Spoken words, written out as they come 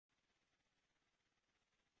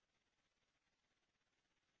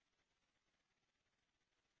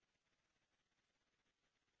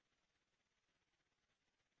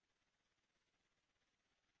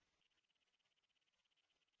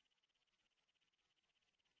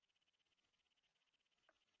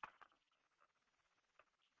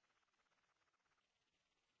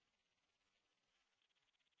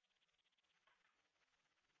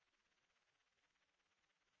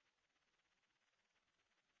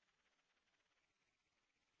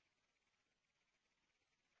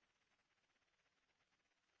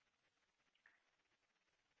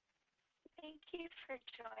Thank you for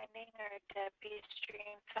joining our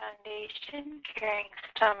De-Mystifying Foundation Curing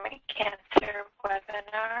Stomach Cancer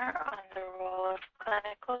webinar on the role of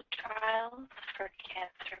clinical trials for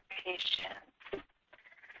cancer patients.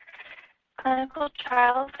 Clinical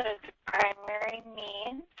trials are the primary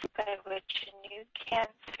means by which new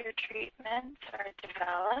cancer treatments are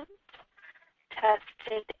developed,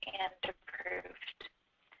 tested, and approved.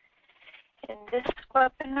 In this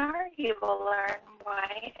webinar, you will learn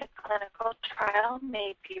why a clinical trial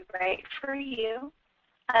may be right for you,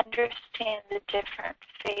 understand the different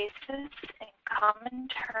phases and common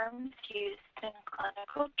terms used in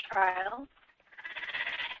clinical trials,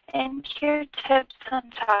 and hear tips on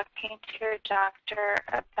talking to your doctor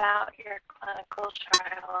about your clinical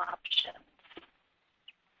trial options.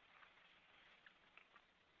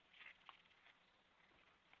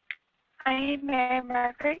 I am Mary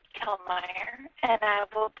Margaret Kilmeyer, and I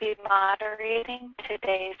will be moderating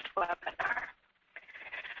today's webinar.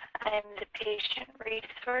 I am the Patient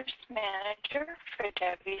Resource Manager for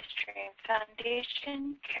De-Mystifying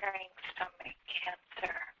Foundation Curing Stomach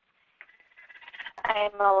Cancer. I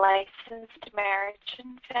am a licensed marriage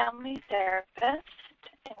and family therapist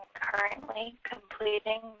and currently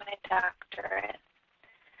completing my doctorate.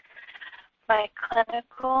 My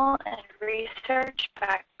clinical and research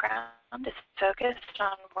background is focused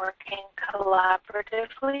on working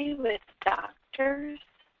collaboratively with doctors,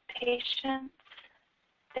 patients,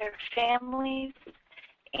 their families,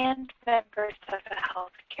 and members of a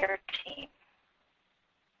healthcare team.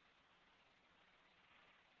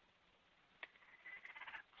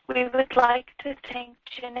 We would like to thank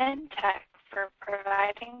Genentech for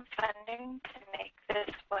providing funding to make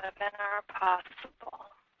this webinar possible.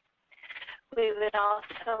 We would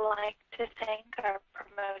also like to thank our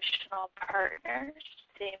promotional partners,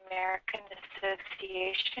 the American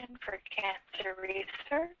Association for Cancer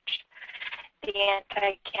Research, the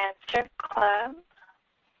Anti-Cancer Club,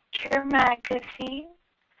 Cure Magazine,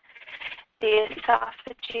 the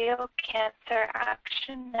Esophageal Cancer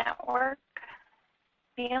Action Network,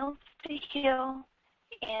 Meals to Heal,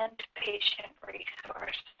 and Patient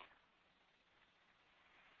Resource.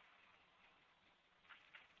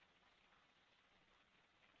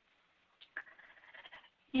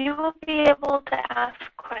 You will be able to ask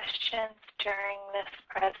questions during this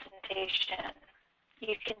presentation.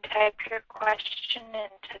 You can type your question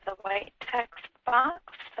into the white text box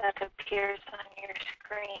that appears on your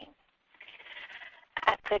screen.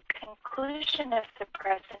 At the conclusion of the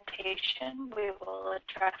presentation, we will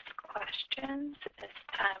address questions as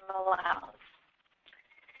time allows.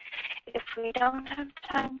 If we don't have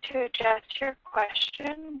time to address your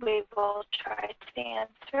question, we will try to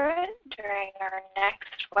answer it during our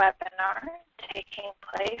next webinar taking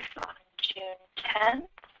place on June 10th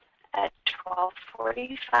at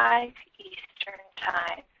 12:45 Eastern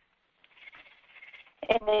Time.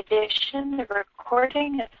 In addition, the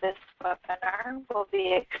recording of this webinar will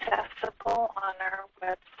be accessible on our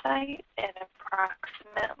website in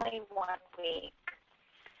approximately 1 week.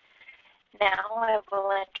 Now I will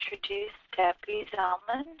introduce Debbie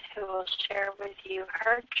Zellman, who will share with you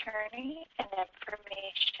her journey and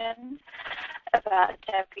information about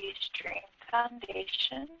De-Mystifying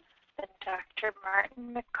Foundation. Then Dr.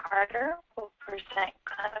 Martin McCarter will present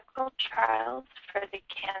clinical trials for the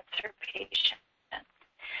cancer patient.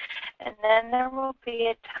 And then there will be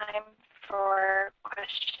a time for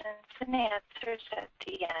questions and answers at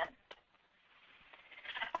the end.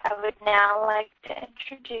 I would now like to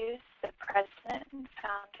introduce the President and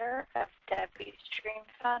Founder of De-Mystifying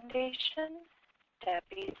Foundation,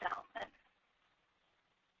 Debbie Zellman.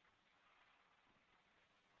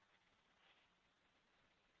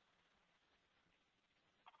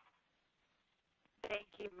 Thank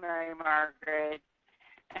you, Mary Margaret,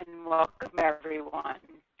 and welcome everyone.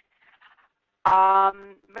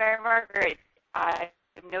 Mary Margaret, I'm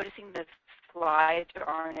noticing the slides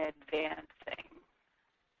aren't advancing.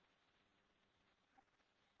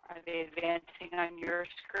 Are they advancing on your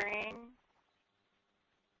screen?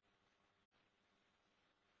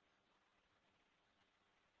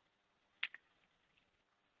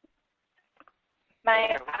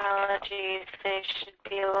 My apologies, they should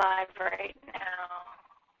be live right now.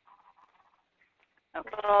 A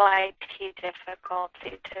little IT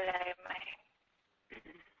difficulty today,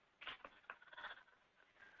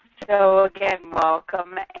 So again,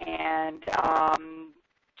 welcome, and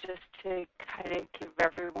just to kind of give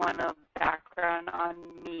everyone a background on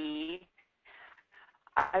me,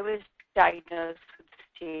 I was diagnosed with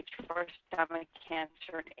stage 4 stomach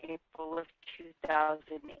cancer in April of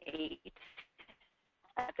 2008.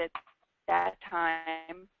 At that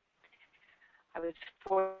time, I was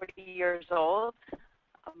 40 years old,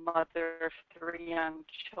 a mother of 3 young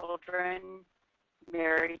children,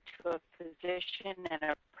 married to a physician and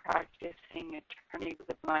a practicing attorney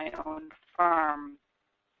with my own firm.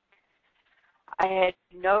 I had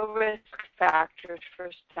no risk factors for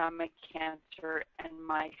stomach cancer, and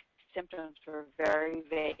my symptoms were very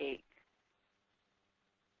vague.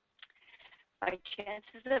 My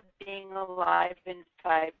chances of being alive in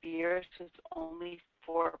 5 years was only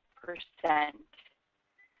 4%.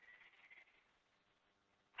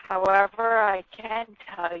 However, I can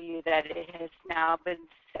tell you that it has now been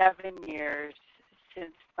 7 years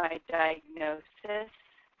since my diagnosis,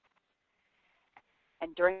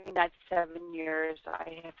 and during that 7 years,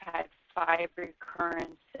 I have had 5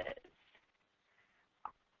 recurrences.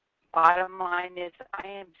 Bottom line is I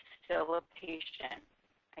am still a patient.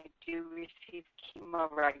 I do receive chemo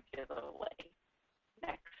regularly.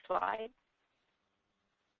 Next slide.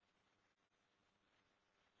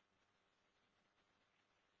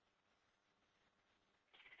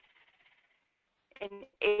 In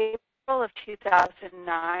April of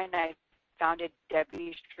 2009, I founded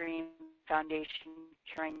De-Mystifying Foundation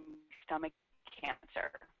Curing Stomach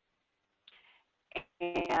Cancer.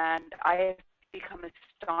 And I have become a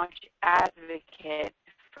staunch advocate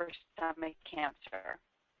for stomach cancer,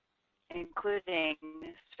 including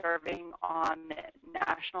serving on the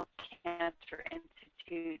National Cancer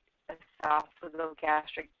Institute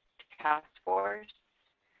Esophagogastric Task Force,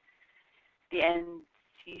 the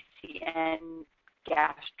NCCN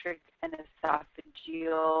Gastric and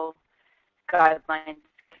Esophageal Guidelines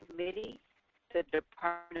Committee, the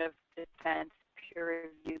Department of Defense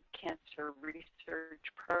Peer Reviewed Cancer Research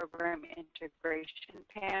Program Integration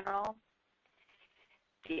Panel,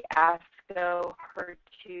 the ASCO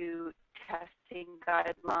HER2 Testing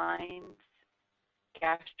Guidelines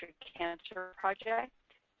Gastric Cancer Project,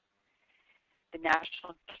 the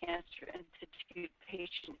National Cancer Institute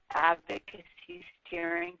Patient Advocacy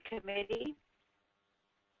Steering Committee,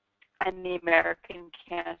 and the American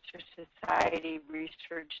Cancer Society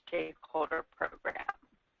Research Stakeholder Program.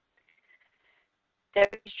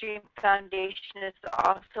 De-Mystifying Foundation is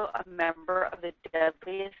also a member of the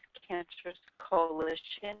Deadliest Cancers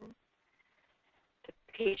Coalition, the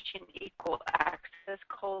Patient Equal Access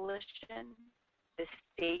Coalition, the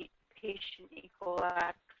State Patient Equal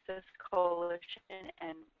Access Coalition,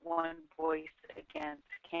 and One Voice Against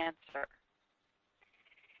Cancer.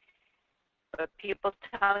 But people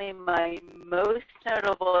tell me my most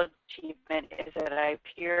notable achievement is that I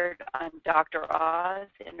appeared on Dr. Oz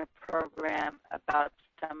in a program about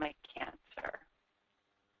stomach cancer.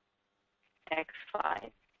 Next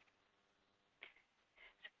slide.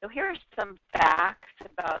 So here are some facts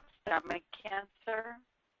about stomach cancer.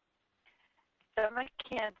 Stomach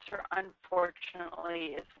cancer,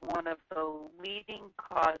 unfortunately, is one of the leading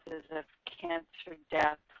causes of cancer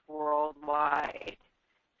death worldwide,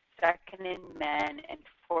 second in men and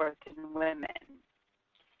fourth in women.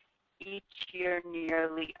 Each year,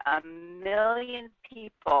 nearly 1 million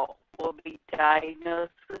people will be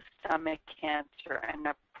diagnosed with stomach cancer, and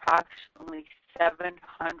approximately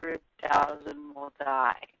 700,000 will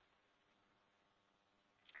die.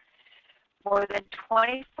 More than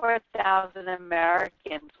 24,000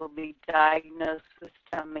 Americans will be diagnosed with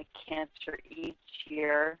stomach cancer each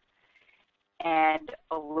year, and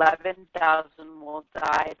 11,000 will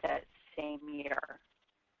die that same year.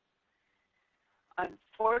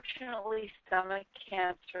 Unfortunately, stomach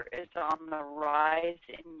cancer is on the rise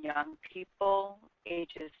in young people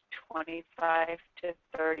ages 25 to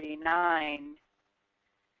 39.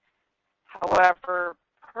 However,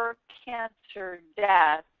 per cancer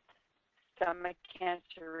death, stomach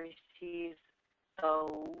cancer receives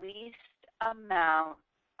the least amount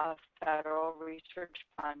of federal research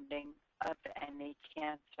funding of any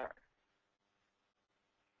cancer.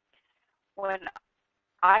 When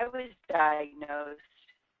I was diagnosed,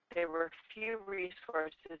 there were few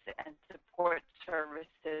resources and support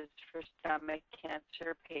services for stomach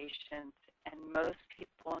cancer patients, and most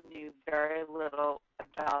people knew very little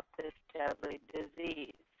about this deadly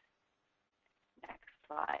disease. Next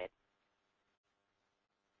slide.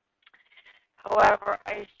 However,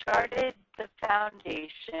 I started the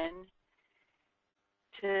foundation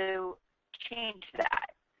to change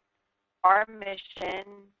that. Our mission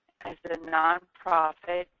as a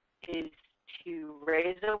nonprofit is to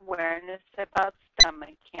raise awareness about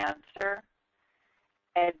stomach cancer,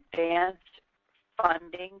 advance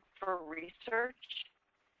funding for research,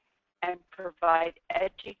 and provide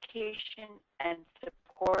education and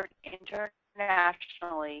support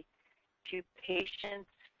internationally to patients,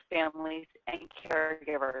 families, and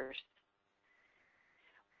caregivers.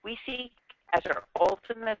 We seek as our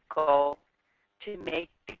ultimate goal to make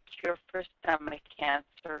the cure for stomach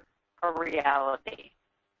cancer a reality.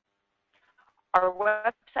 Our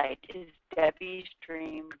website is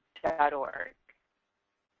debbiesdream.org.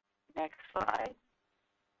 Next slide.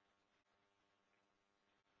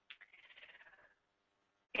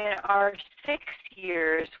 In our 6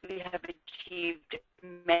 years, we have achieved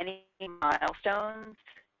many milestones,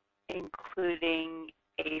 including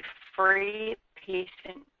a free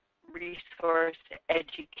patient resource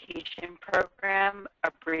education program,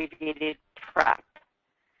 abbreviated PrEP.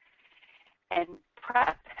 And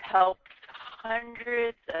PrEP helps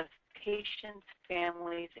hundreds of patients,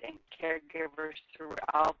 families, and caregivers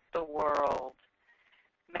throughout the world,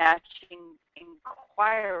 matching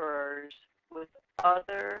inquirers with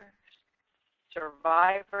other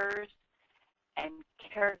survivors and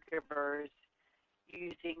caregivers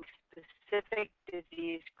using specific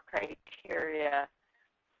disease criteria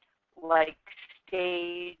like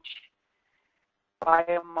stage,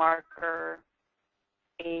 biomarker,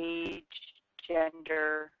 age,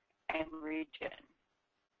 gender, and region.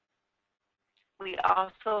 We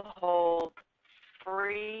also hold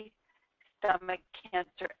free stomach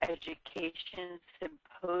cancer education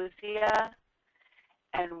symposia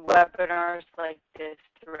and webinars like this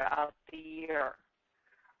throughout the year.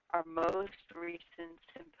 Our most recent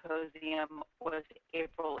symposium was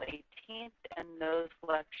April 18th, and those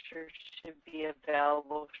lectures should be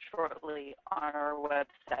available shortly on our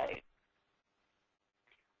website.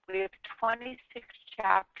 We have 26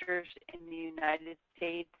 chapters in the United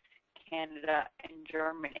States, Canada, and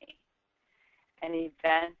Germany, and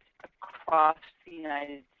events across the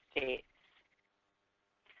United States.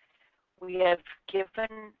 We have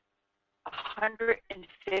given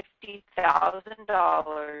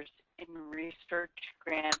 $150,000 in research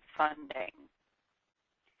grant funding.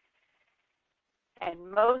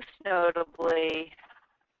 And most notably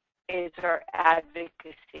is our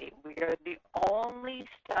advocacy. We are the only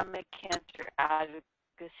stomach cancer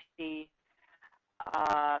advocacy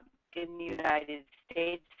in the United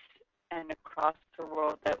States and across the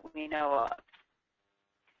world that we know of.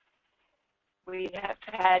 We have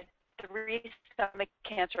had 3 stomach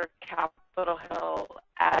cancer Capitol Hill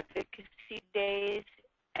advocacy days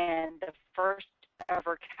and the first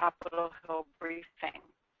ever Capitol Hill briefing.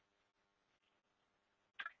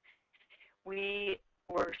 We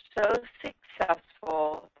were so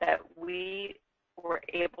successful that we were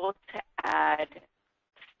able to add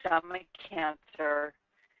stomach cancer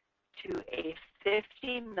to a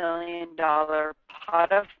 $50 million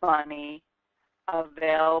pot of money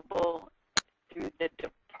available through the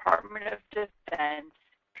Department of Defense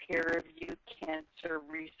peer-reviewed cancer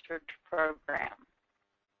research program.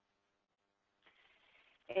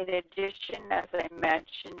 In addition, as I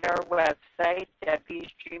mentioned, our website,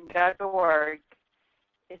 debbiesdream.org,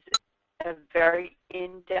 is a very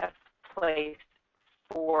in-depth place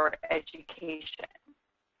for education,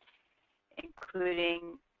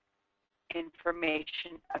 including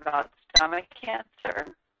information about stomach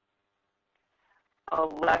cancer, a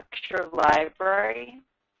lecture library,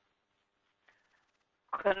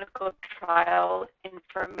 clinical trial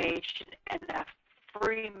information, and a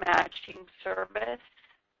free matching service,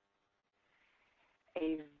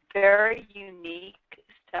 a very unique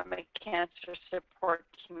stomach cancer support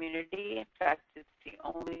community. In fact, it's the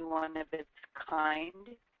only one of its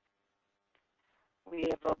kind. We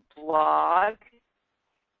have a blog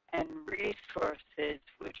and resources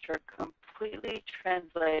which are completely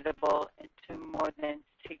translatable into more than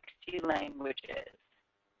 60 languages.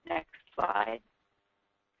 Next slide.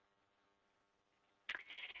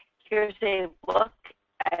 Here's a look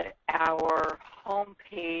at our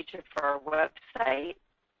homepage of our website.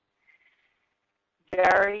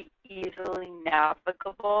 Very easily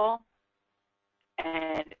navigable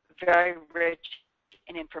and very rich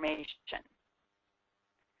in information.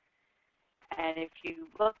 And if you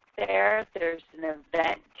look there, there's an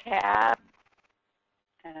event tab,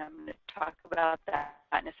 and I'm going to talk about that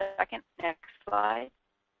in a second. Next slide.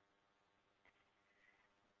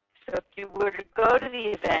 So if you were to go to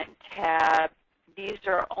the event tab, these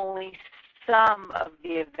are only some of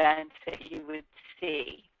the events that you would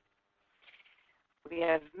see. We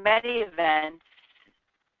have many events,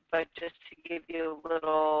 but just to give you a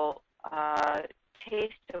little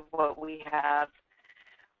taste of what we have,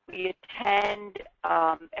 we attend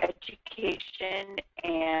education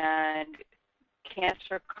and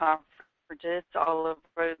cancer conferences all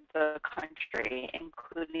over the country,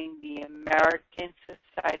 including the American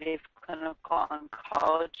Society of Clinical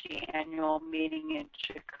Oncology annual meeting in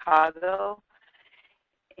Chicago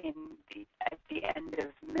at the end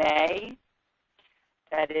of May,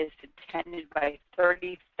 that is attended by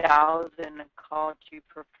 30,000 oncology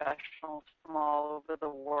professionals from all over the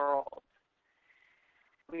world.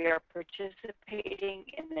 We are participating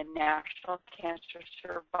in the National Cancer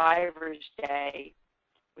Survivors Day,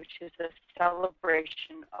 which is a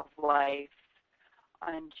celebration of life,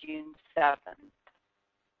 on June 7th.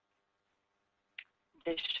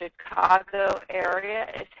 The Chicago area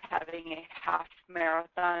is having a half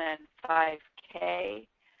marathon and 5K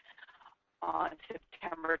on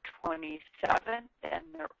September 27th, and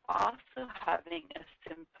they're also having a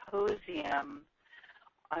symposium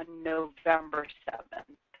on November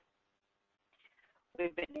 7th. We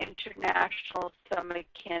have an International Stomach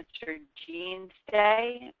Cancer Genes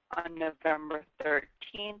Day on November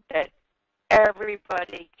 13th that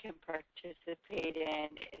everybody can participate in.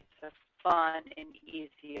 It's a fun and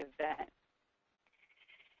easy event.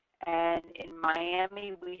 And in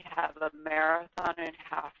Miami, we have a marathon and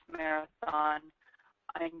half marathon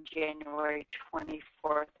on January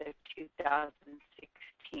 24th of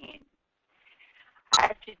 2016. I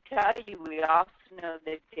have to tell you, we also know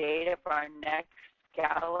the date of our next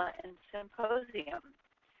gala and symposium,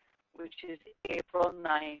 which is April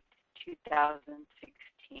 9th,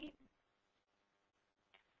 2016.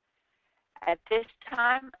 At this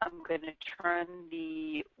time, I'm going to turn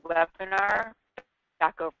the webinar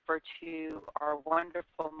back over to our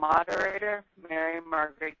wonderful moderator, Mary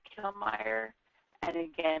Margaret Kilmeyer. And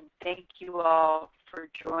again, thank you all for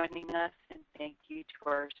joining us, and thank you to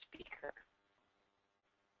our speaker.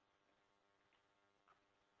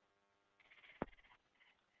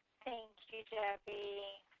 Thank you,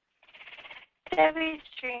 Debbie. Debbie's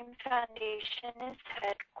Dream Foundation is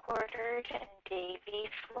headquartered in Davie,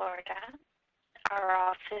 Florida. Our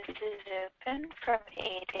office is open from 8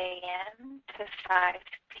 a.m. to 5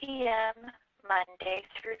 p.m. Monday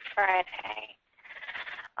through Friday.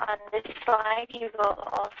 On this slide, you will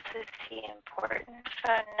also see important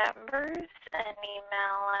phone numbers and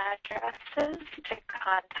email addresses to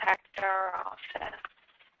contact our office.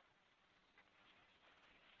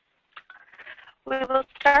 We will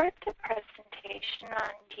start the presentation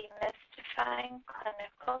on demystifying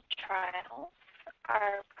clinical trials.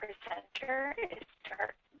 Our presenter is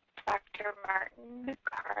Dr. Martin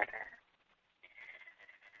McCarter.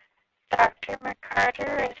 Dr.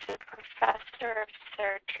 McCarter is a professor of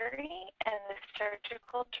surgery and the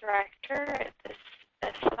surgical director at the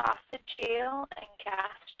Esophageal and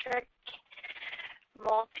Gastric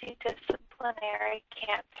Multidisciplinary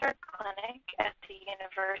Cancer Clinic at the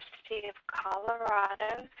University of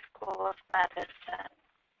Colorado School of Medicine.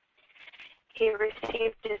 He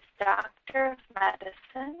received his Doctor of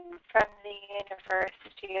Medicine from the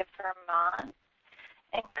University of Vermont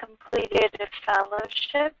and completed a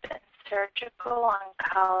fellowship in surgical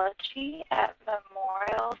oncology at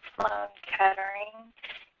Memorial Sloan Kettering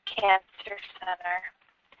Cancer Center.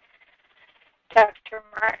 Dr.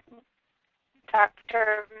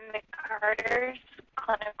 McCarter's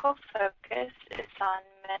clinical focus is on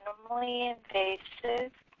minimally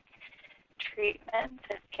invasive treatments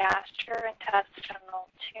of gastrointestinal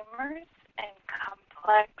tumors and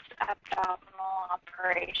complex abdominal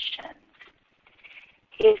operations.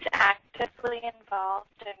 He is actively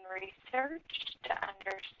involved in research to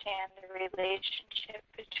understand the relationship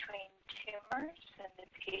between tumors and the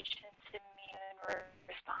patient's immune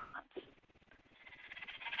response.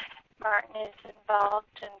 Martin is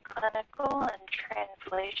involved in clinical and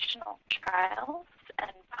translational trials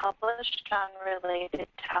and published on related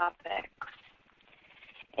topics.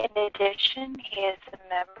 In addition, he is a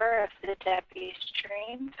member of the Debbie's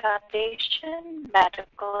Dream Foundation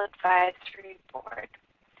Medical Advisory Board.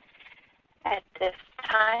 At this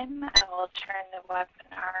time, I will turn the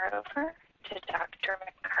webinar over to Dr.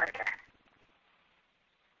 McCarter.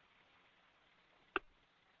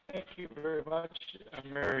 Thank you very much,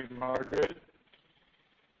 Mary Margaret.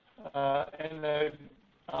 And I'm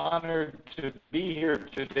honored to be here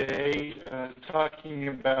today talking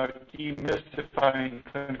about demystifying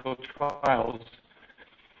clinical trials.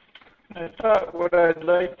 I thought what I'd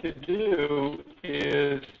like to do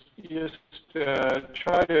is just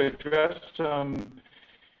try to address some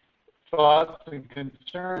thoughts and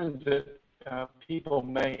concerns that people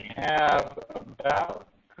may have about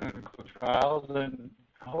clinical trials and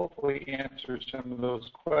hopefully answer some of those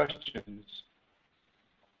questions.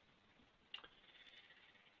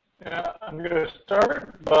 I'm going to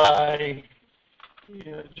start by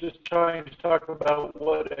just trying to talk about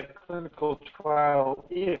what a clinical trial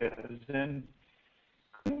is. And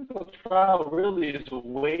clinical trial really is a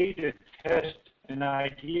way to test an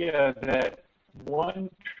idea that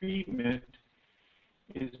one treatment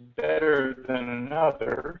is better than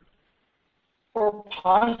another, or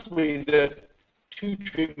possibly that two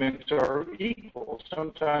treatments are equal.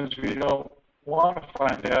 Sometimes we don't want to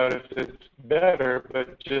find out if it's better,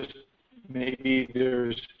 but just maybe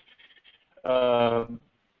there's a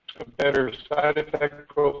better side effect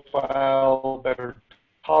profile, better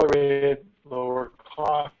tolerated, lower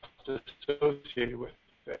cost associated with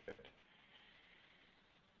it.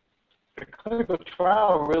 The clinical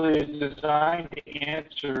trial really is designed to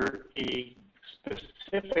answer a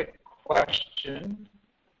specific question,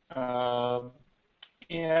 and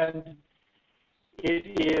it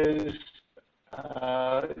is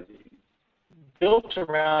built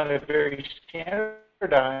around a very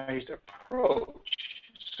standardized approach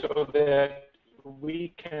so that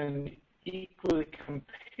we can equally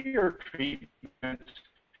compare treatments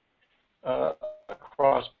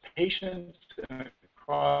across patients and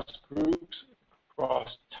across groups, across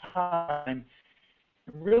time.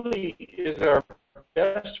 It really is our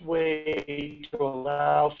best way to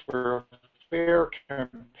allow for a fair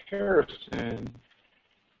comparison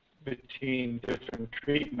between different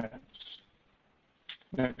treatments.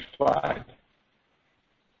 Next slide.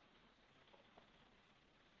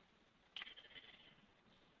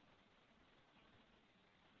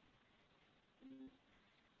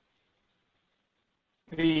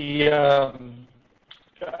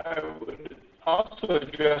 I would also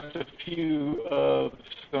address a few of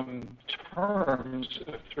some terms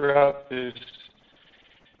throughout this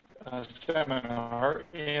seminar,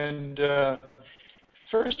 and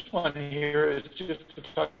first one here is just to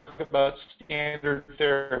talk about standard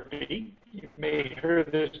therapy. You may hear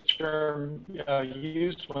this term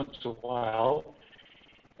used once in a while,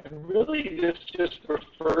 and really this just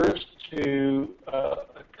refers to a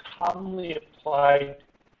commonly applied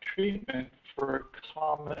treatment for a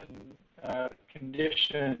common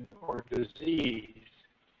condition or disease.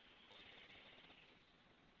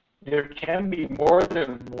 There can be more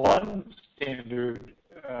than one standard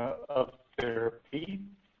of therapy,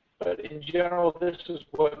 but in general, this is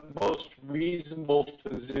what most reasonable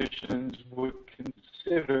physicians would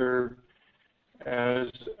consider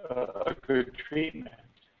as a good treatment.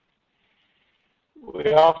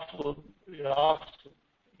 We also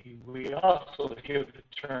give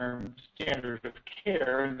the term standard of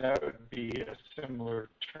care, and that would be a similar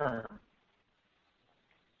term.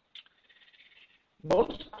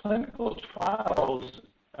 Most clinical trials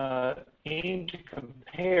aim to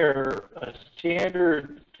compare a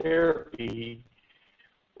standard therapy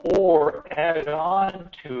or add on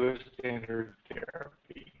to a standard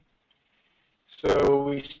therapy. So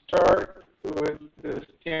we start with the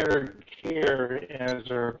standard care as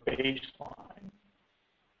our baseline.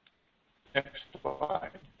 Next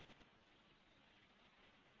slide.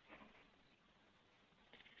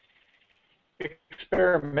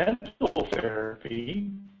 Experimental therapy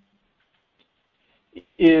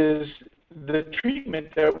is the treatment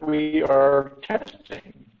that we are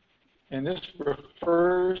testing, and this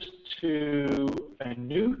refers to a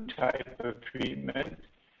new type of treatment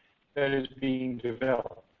that is being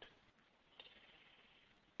developed.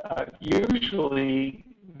 Usually,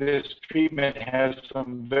 this treatment has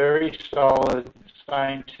some very solid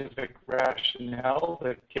scientific rationale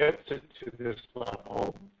that gets it to this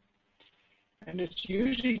level, and it's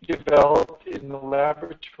usually developed in the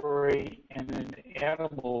laboratory and in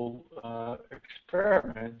animal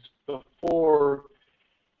experiments before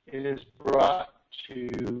it is brought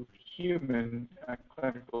to human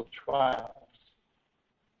clinical trials.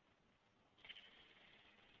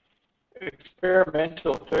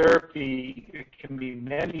 Experimental therapy can be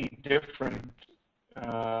many different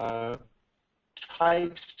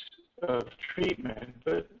types of treatment,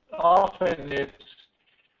 but often it's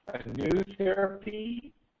a new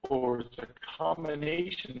therapy or it's a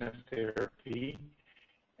combination of therapy,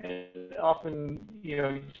 and often,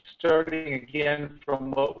 starting again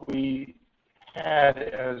from what we had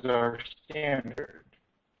as our standard.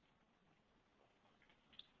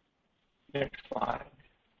 Next slide.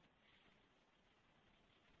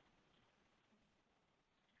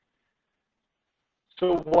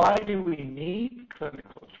 So why do we need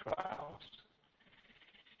clinical trials?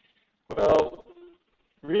 Well,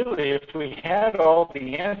 really, if we had all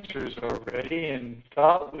the answers already and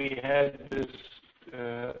thought we had this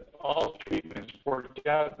all treatments worked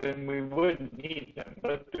out, then we wouldn't need them.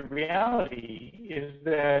 But the reality is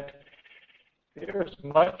that there's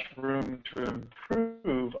much room to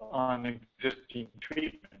improve on existing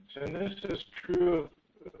treatments, and this is true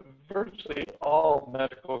of virtually all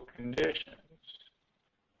medical conditions.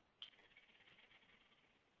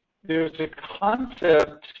 There's a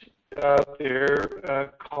concept out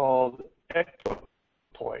there called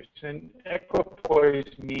equipoise, and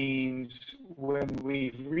equipoise means when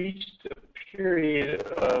we've reached a period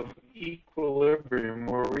of equilibrium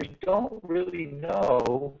where we don't really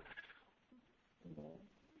know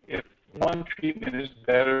if one treatment is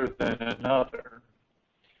better than another.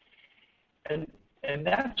 And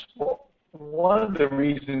that's one of the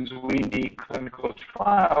reasons we need clinical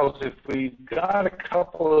trials. If we've got a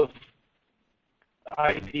couple of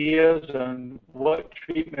ideas on what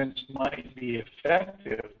treatments might be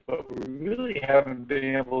effective, but we really haven't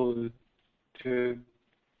been able to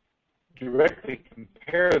directly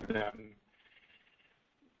compare them,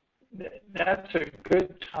 that's a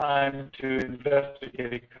good time to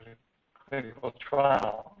investigate a clinical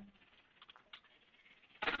trial.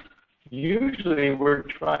 Usually we're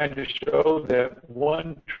trying to show that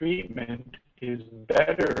one treatment is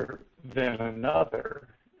better than another,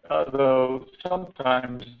 although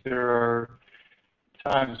sometimes there are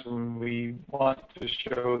times when we want to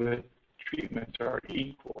show that treatments are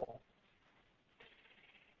equal.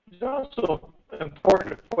 It's also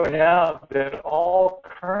important to point out that all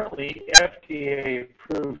currently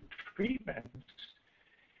FDA-approved treatments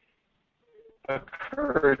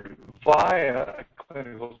occurred via a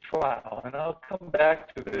clinical trial. And I'll come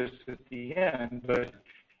back to this at the end, but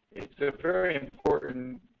it's a very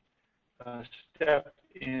important step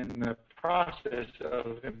in the process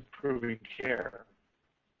of improving care.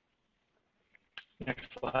 Next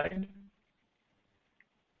slide.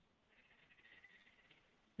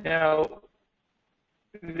 Now,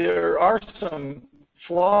 there are some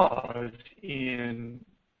flaws in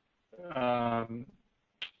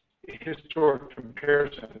historic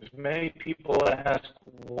comparisons. Many people ask,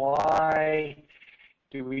 why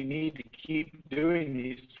do we need to keep doing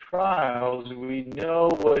these trials? We know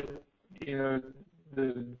what,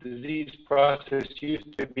 the disease process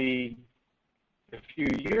used to be a few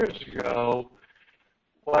years ago.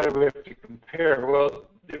 Why do we have to compare? Well,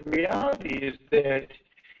 the reality is that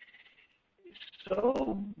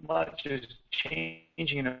so much is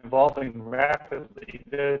changing and evolving rapidly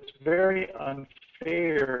that it's very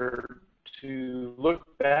unfair to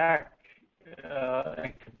look back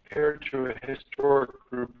and compare to a historic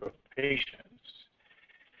group of patients.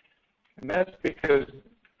 And that's because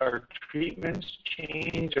our treatments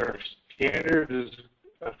change, our standards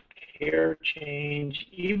of care change,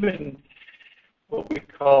 even what we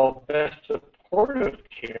call best supportive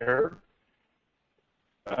care,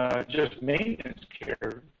 just maintenance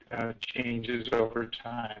care, changes over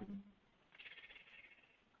time.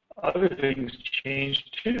 Other things change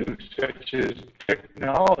too, such as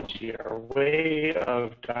technology. Our way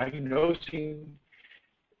of diagnosing,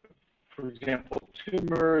 for example,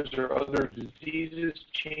 tumors or other diseases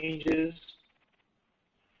changes.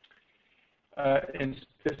 And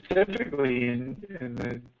specifically in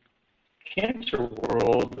the cancer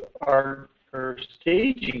world, our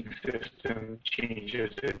staging system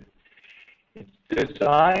changes. It's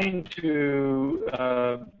designed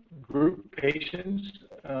to group patients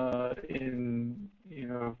in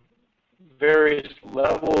various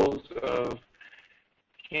levels of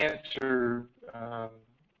cancer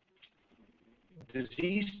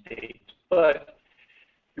disease stage. But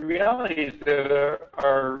the reality is that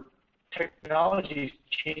our technology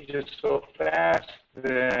changes so fast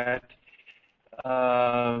that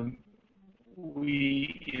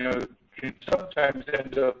we can sometimes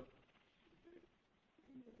end up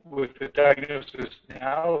with the diagnosis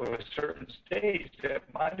now of a certain stage that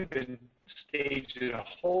might have been staged at a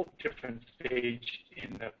whole different stage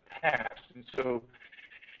in the past. And so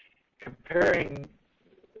comparing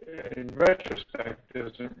in retrospect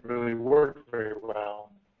doesn't really work very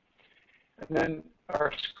well. And then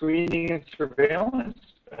our screening and surveillance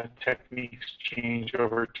techniques change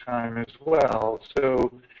over time as well.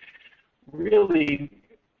 So really,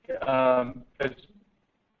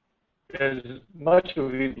 as much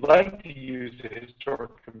as we'd like to use the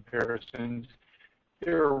historic comparisons,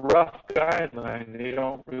 they're a rough guideline. They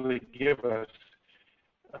don't really give us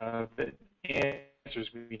the answers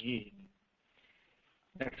we need.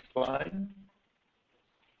 Next slide.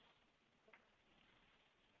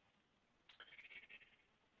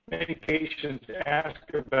 Many patients ask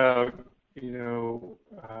about,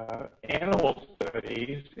 animal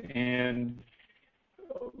studies, and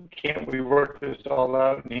can't we work this all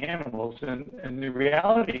out in animals? And the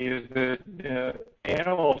reality is that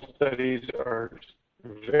animal studies are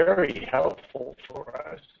very helpful for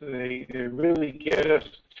us. They really get us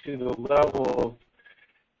to the level of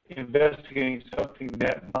investigating something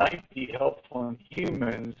that might be helpful in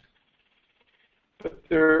humans. But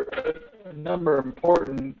there are a number of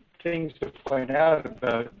important things to point out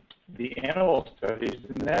about the animal studies,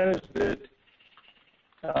 and that is that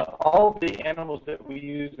all the animals that we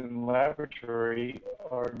use in the laboratory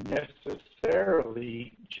are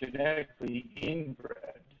necessarily genetically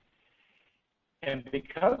inbred. And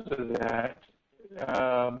because of that,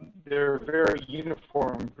 they're a very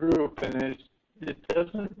uniform group, and it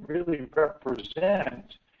doesn't really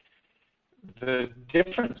represent the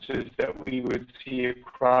differences that we would see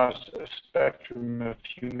across a spectrum of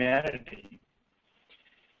humanity.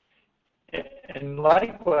 And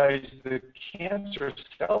likewise, the cancer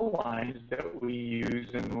cell lines that we use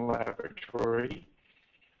in the laboratory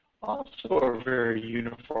also are very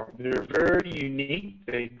uniform. They're very unique.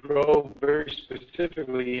 They grow very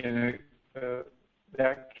specifically in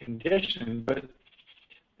that condition, but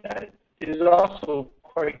that is also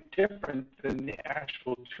quite different than the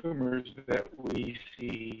actual tumors that we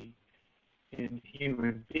see in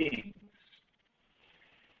human beings.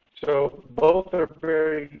 So both are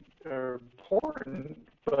very important,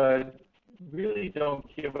 but really don't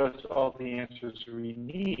give us all the answers we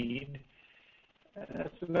need. And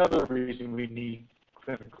that's another reason we need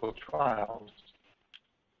clinical trials.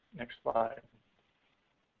 Next slide.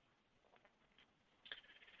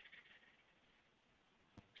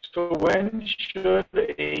 So when should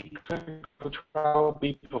a clinical trial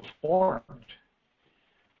be performed?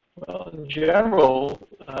 Well, in general,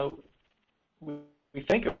 we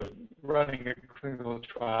think of running a clinical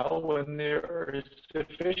trial when there is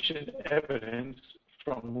sufficient evidence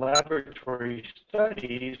from laboratory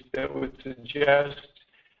studies that would suggest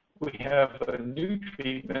we have a new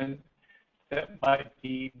treatment that might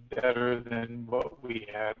be better than what we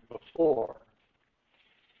had before.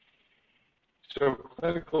 So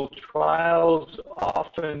clinical trials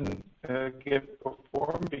often get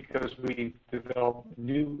performed because we develop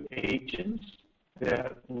new agents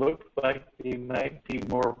that look like they might be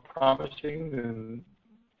more promising than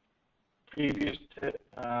previous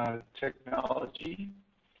technology.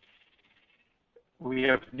 We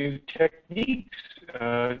have new techniques,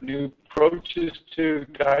 new approaches to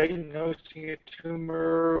diagnosing a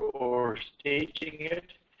tumor or staging it.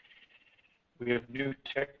 We have new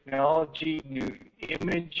technology, new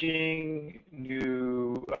imaging,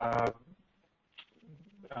 new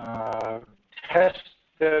tests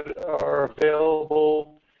that are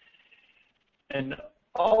available, and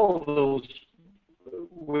all of those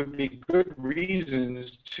would be good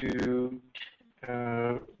reasons to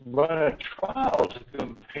run a trial to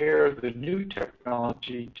compare the new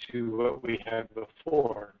technology to what we had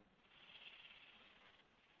before.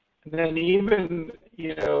 And then even,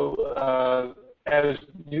 as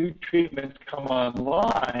new treatments come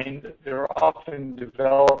online, they're often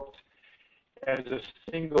developed as a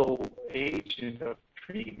single agent of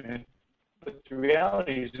treatment, but the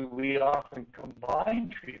reality is that we often combine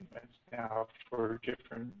treatments now for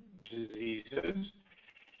different diseases,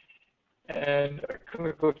 and a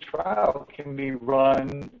clinical trial can be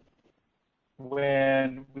run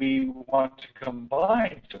when we want to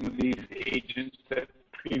combine some of these agents that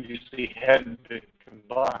previously hadn't been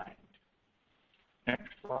combined.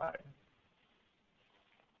 Next slide.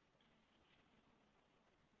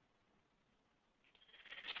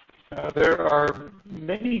 There are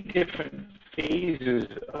many different phases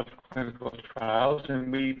of clinical trials,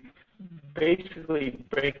 and we basically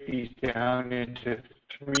break these down into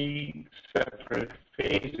 3 separate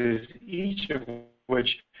phases, each of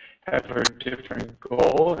which have a different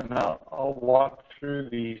goal, and I'll walk through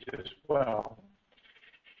these as well.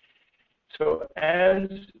 So as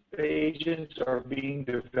the agents are being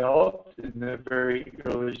developed in the very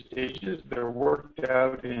early stages, they're worked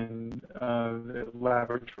out in the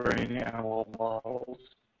laboratory and animal models.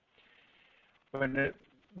 When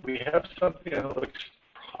we have something that looks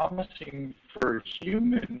promising for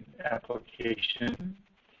human application,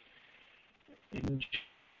 in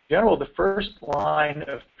general, the first line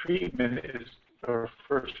of treatment is, or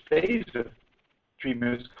first phase of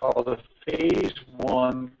treatment is called a phase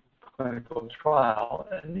 1 clinical trial.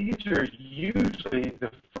 And these are usually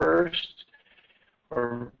the first,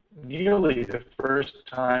 or nearly the first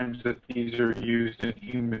times that these are used in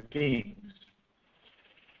human beings.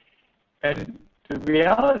 And the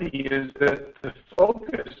reality is that the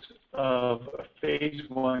focus of a phase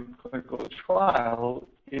 1 clinical trial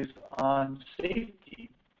is on safety,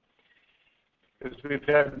 because we've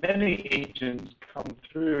had many agents come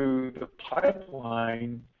through the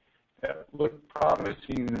pipeline that look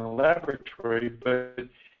promising in the laboratory, but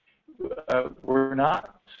were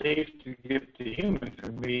not safe to give to humans.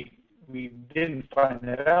 And we didn't find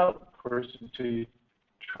that out, of course, until you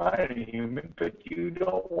try it in a human, but you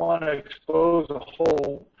don't want to expose a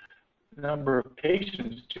whole number of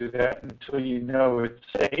patients to that until you know it's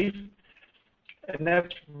safe. And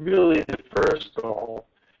that's really the first goal.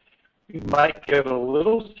 we might get a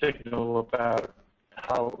little signal about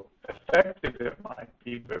how effective it might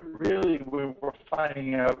be, but really we're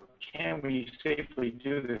finding out, can we safely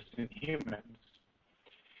do this in humans?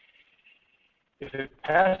 If it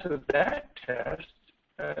passes that test,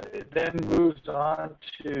 it then moves on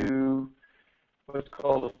to what's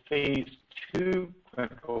called a phase 2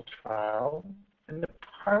 clinical trial. And the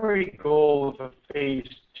primary goal of a phase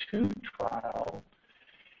 2 trial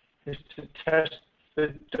is to test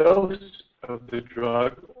the dose of the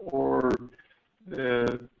drug or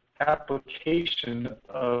the application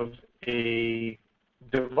of a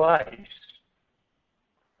device.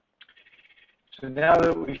 So now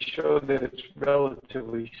that we show that it's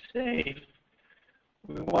relatively safe,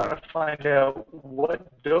 we want to find out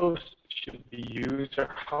what dose should be used or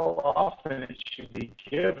how often it should be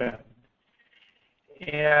given.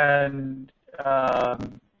 And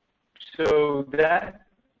so that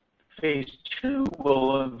phase 2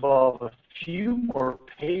 will involve a few more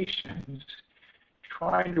patients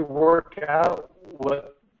trying to work out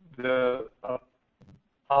what the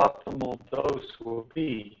optimal dose will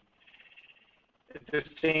be. At the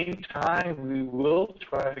same time, we will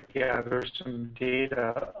try to gather some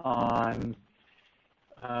data on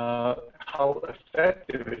how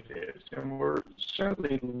effective it is. And we're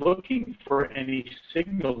certainly looking for any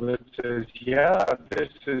signal that says, yeah, this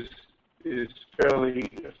is fairly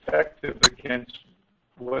effective against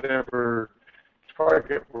whatever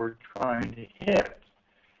target we're trying to hit.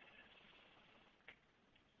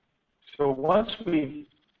 So once we've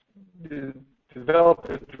developed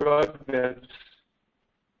a drug that's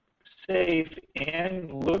safe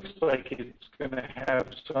and looks like it's going to have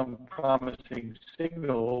some promising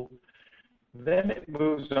signal, then it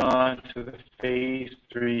moves on to the phase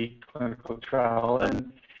 3 clinical trial.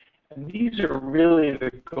 And these are really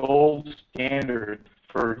the gold standard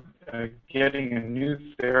for getting a new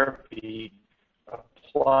therapy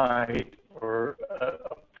applied or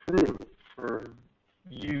approved for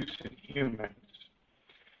use in humans.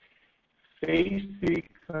 Phase 3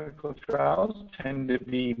 clinical trials tend to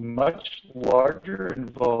be much larger,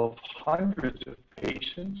 involve hundreds of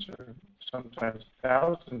patients or sometimes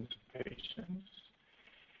thousands of patients.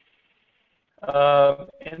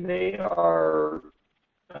 And they are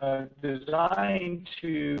designed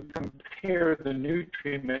to compare the new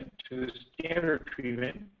treatment to the standard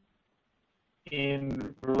treatment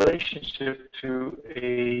in relationship to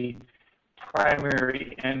a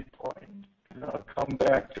primary endpoint. And I'll come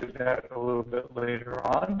back to that a little bit later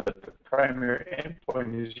on, but the primary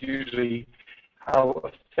endpoint is usually how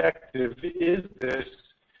effective is this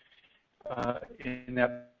in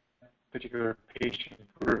that particular patient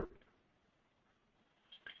group.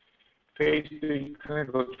 Phase 3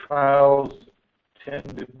 clinical trials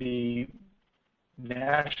tend to be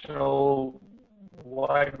national,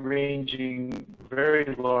 wide-ranging,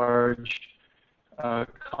 very large,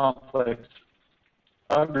 complex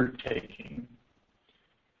undertaking.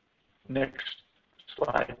 Next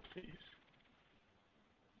slide, please.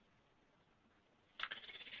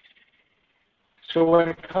 So when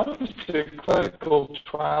it comes to clinical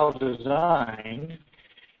trial design,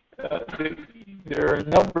 there are a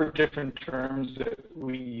number of different terms that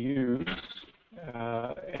we use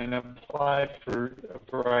and apply for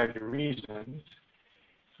a variety of reasons.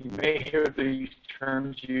 You may hear these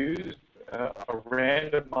terms used, a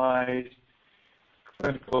randomized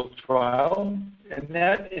clinical trial, and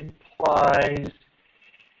that implies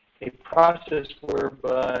a process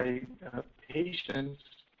whereby patients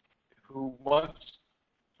who once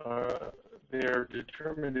they're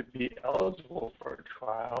determined to be eligible for a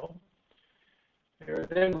trial, they're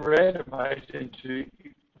then randomized into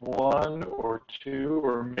one or two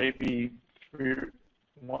or maybe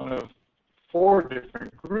one of 4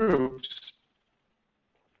 different groups.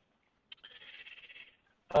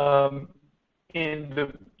 And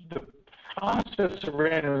the process of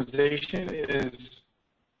randomization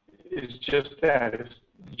is just that. It's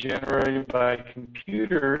generated by a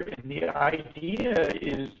computer, and the idea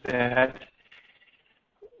is that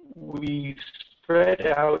we spread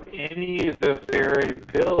out any of the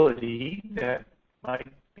variability that might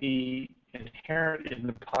be inherent in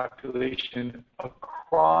the population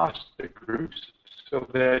across the groups so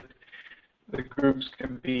that the groups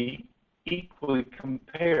can be equally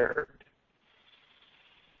compared.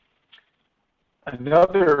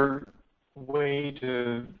 Another way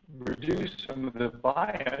to reduce some of the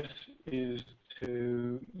bias is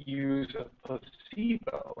to use a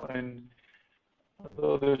placebo. And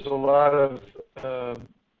although there's a lot of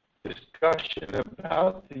discussion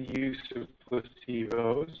about the use of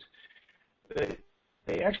placebos,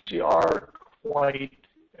 they actually are quite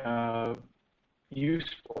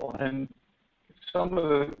useful. And some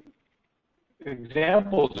of the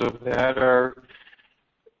examples of that are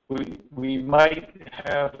we might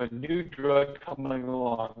have a new drug coming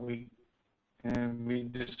along. And we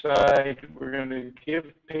decide we're going to give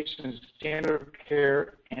patients standard of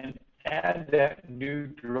care and add that new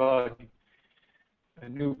drug, a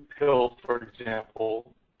new pill, for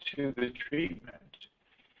example, to the treatment.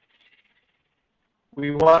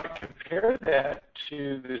 We want to compare that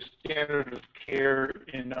to the standard of care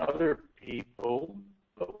in other people,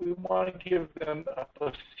 but we want to give them a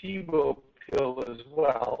placebo pill as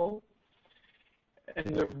well.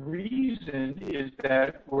 And the reason is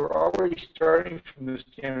that we're already starting from the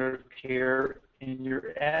standard of care, and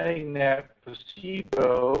you're adding that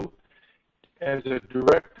placebo as a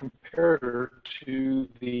direct comparator to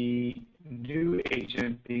the new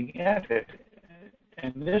agent being added.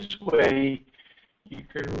 And this way, you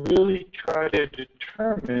can really try to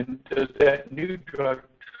determine, does that new drug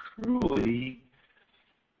truly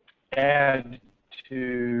add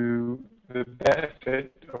to the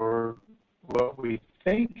benefit or what we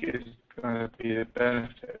think is going to be the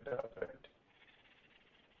benefit of it.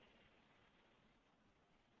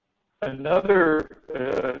 Another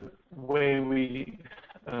way we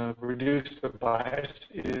reduce the bias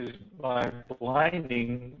is by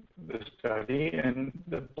blinding the study, and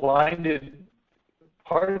the blinded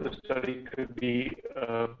part of the study could be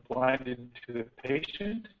blinded to the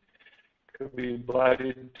patient, could be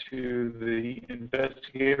blinded to the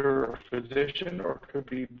investigator or physician, or could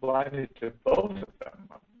be blinded to both of them,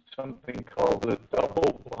 something called a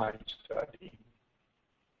double-blind study.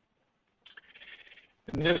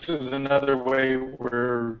 And this is another way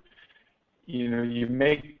where, you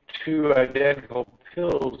make two identical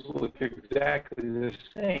pills look exactly the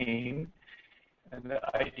same, and the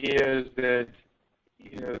idea is that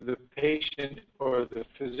the patient or the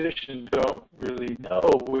physician don't really know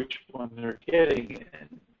which one they're getting,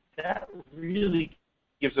 and that really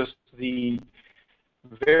gives us the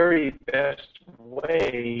very best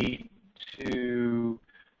way to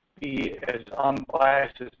be as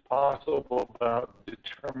unbiased as possible about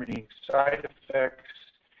determining side effects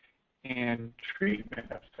and treatment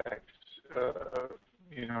effects,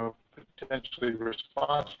 potentially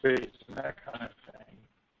response rates and that kind of thing.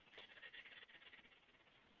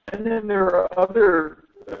 And then there are other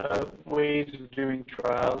ways of doing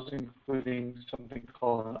trials, including something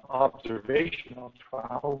called an observational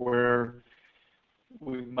trial, where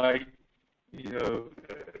we might, either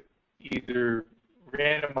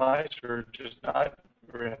randomize or just not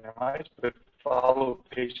randomize, but follow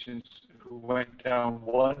patients who went down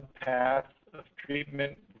one path of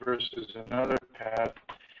treatment versus another path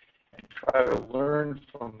and try to learn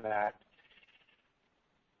from that.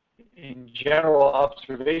 In general,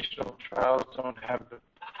 observational trials don't have the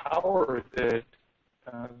power that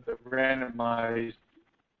the randomized,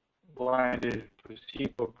 blinded,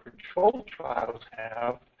 placebo-controlled trials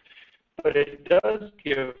have, but it does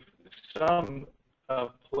give some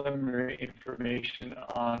preliminary information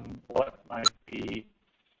on what might be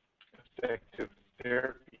effective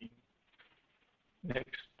therapy.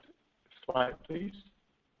 Next slide, please.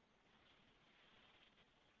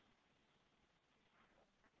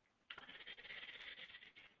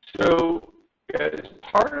 So, as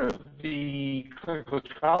part of the clinical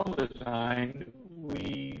trial design,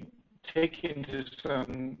 we take into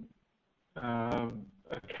some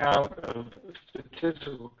account of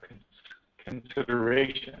statistical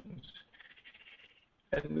considerations.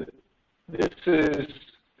 And this is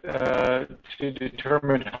to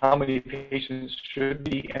determine how many patients should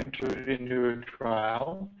be entered into a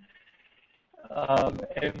trial.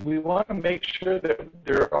 And we want to make sure that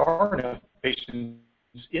there are enough patients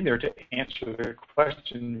in there to answer the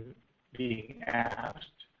question being asked.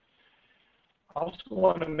 Also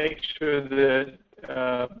want to make sure that,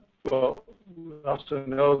 we also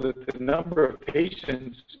know that the number of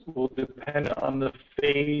patients will depend on the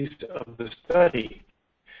phase of the study.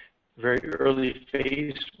 Very early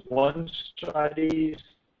phase 1 studies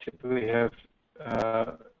typically have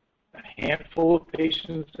a handful of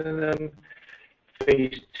patients in them.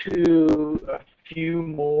 Phase 2, a few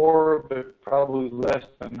more, but probably less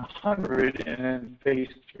than 100, and then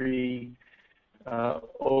phase 3,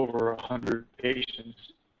 over 100 patients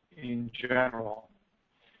in general.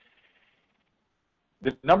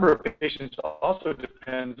 The number of patients also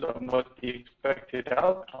depends on what the expected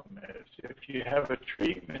outcome is. If you have a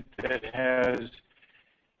treatment that has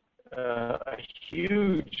a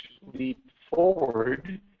huge leap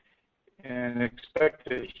forward and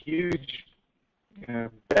expect a huge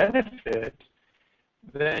benefit,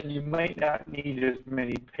 then you might not need as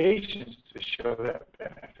many patients to show that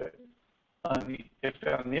benefit. if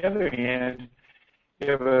on the other hand,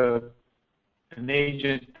 you have an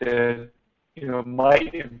agent that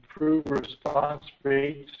might improve response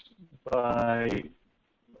rates by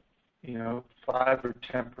 5 or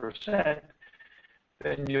 10%,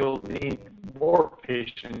 then you'll need more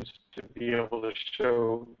patients to be able to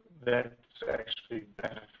show that it's actually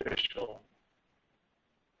beneficial.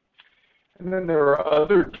 And then there are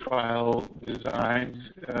other trial designs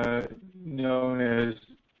known as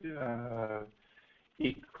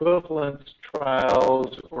equivalence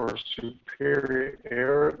trials or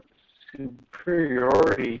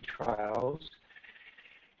superiority trials.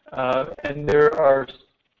 And there are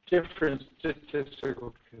different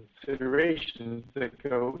statistical considerations that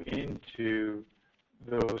go into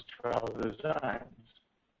those trial designs.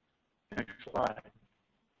 Next slide.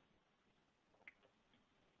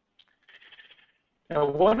 Now,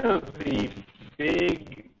 one of the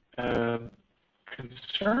big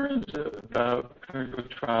concerns about clinical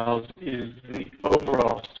trials is the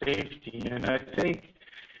overall safety. And I think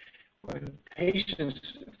when patients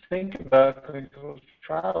think about clinical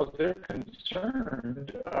trials, they're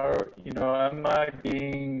concerned, am I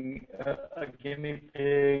being a guinea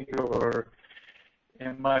pig, or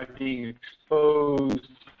am I being exposed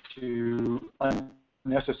to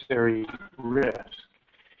unnecessary risk?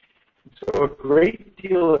 So a great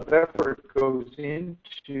deal of effort goes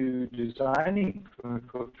into designing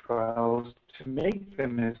clinical trials to make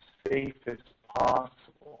them as safe as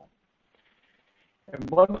possible. And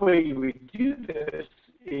one way we do this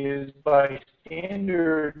is by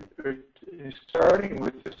starting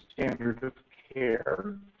with the standard of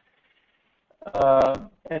care,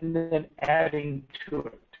 and then adding to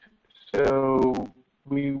it. So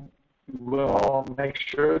we will make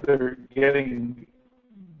sure they're getting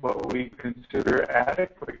what we consider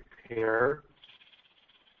adequate care,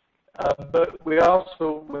 but we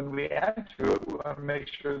also, when we add to it, we want to make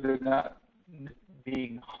sure they're not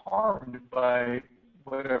being harmed by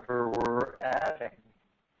whatever we're adding.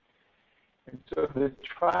 And so the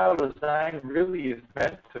trial design really is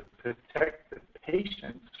meant to protect the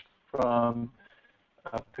patients from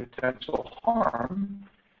potential harm.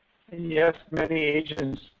 And yes, many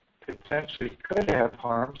agents potentially could have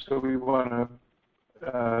harm, so we want to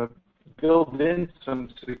build in some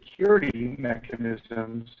security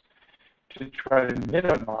mechanisms to try to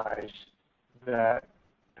minimize that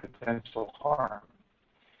potential harm.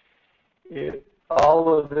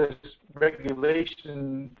 All of this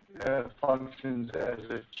regulation functions as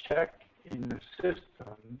a check in the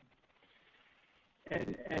system,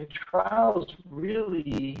 and trials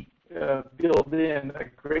really build in a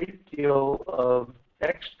great deal of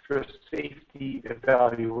extra safety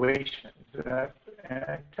evaluations. And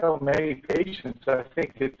I tell many patients, I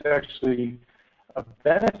think it's actually a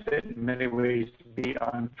benefit in many ways to be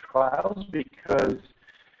on trials, because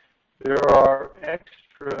there are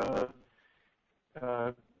extra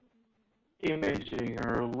imaging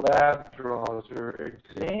or lab draws or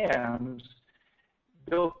exams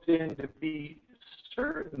built in to be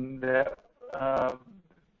certain that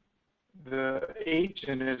the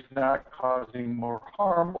agent is not causing more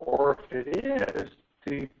harm, or if it is,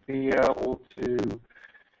 to be able to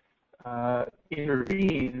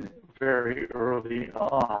intervene very early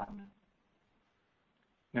on.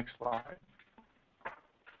 Next slide.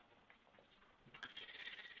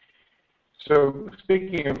 So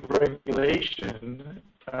speaking of regulation,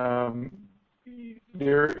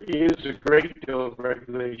 there is a great deal of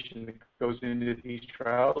regulation that goes into these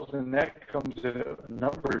trials, and that comes at a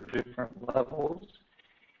number of different levels.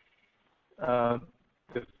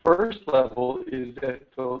 The first level is at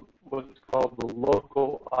what's called the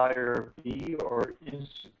local IRB, or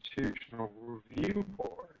Institutional Review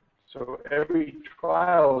Board. So every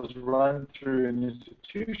trial is run through an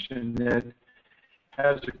institution that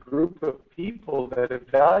has a group of people that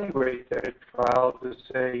evaluate that trial to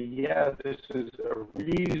say, yeah, this is a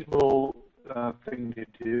reasonable thing to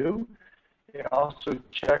do. They also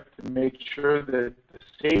check to make sure that the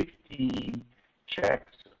safety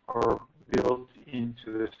checks are built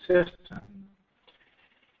into the system.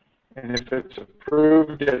 And if it's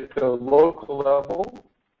approved at the local level,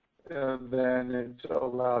 then it's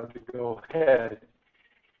allowed to go ahead.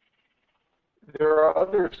 There are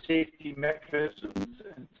other safety mechanisms,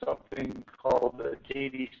 and something called the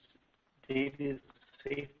Data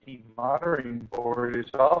Safety Monitoring Board is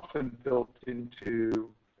often built into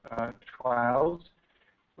trials,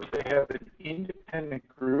 where they have an independent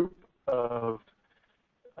group of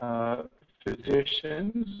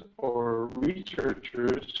physicians or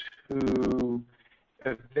researchers who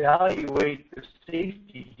evaluate the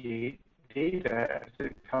safety data as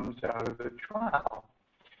it comes out of the trial.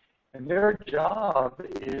 And their job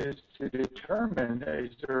is to determine,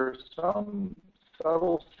 is there some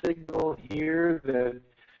subtle signal here that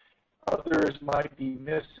others might be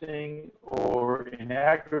missing, or in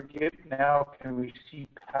aggregate now, can we see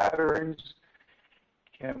patterns?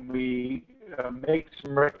 Can we make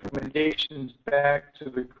some recommendations back to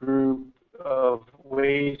the group of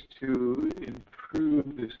ways to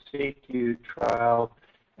improve the safety of the trial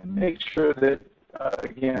and make sure that,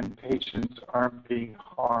 again, patients aren't being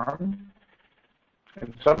harmed?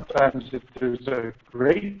 And sometimes if there's a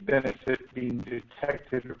great benefit being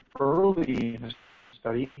detected early in a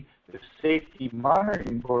study, the safety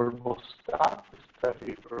monitoring board will stop the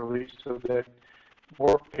study early so that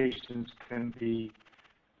more patients can be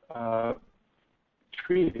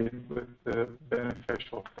treated with the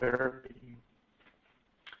beneficial therapy.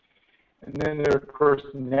 And then there are, of course,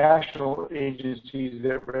 national agencies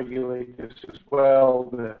that regulate this as well,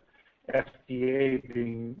 the FDA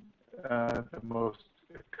being the most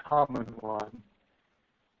common one.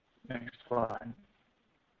 Next slide.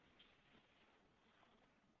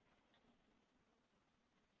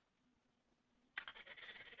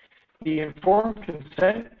 The informed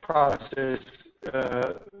consent process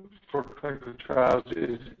for clinical trials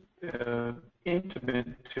is intimate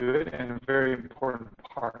to it and a very important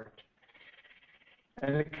part.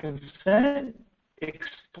 And the consent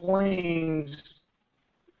explains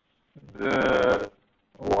the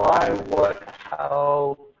why, what,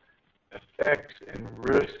 how, effects, and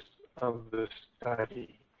risks of the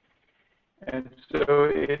study. And so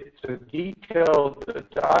it's a detailed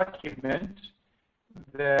document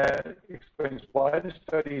that explains why the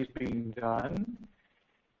study is being done,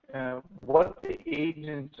 what the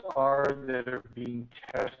agents are that are being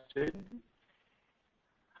tested,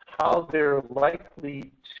 how they're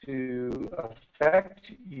likely to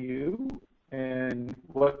affect you, and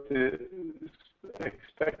what the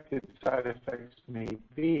expected side effects may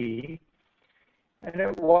be. And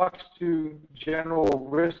it walks through general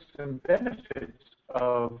risks and benefits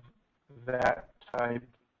of that type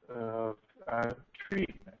of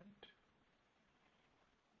treatment.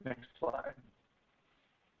 Next slide.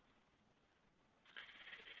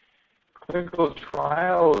 Clinical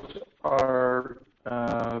trials are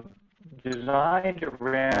designed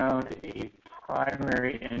around a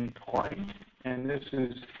primary endpoint, and this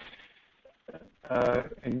is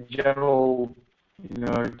in general,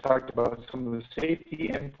 I talked about some of the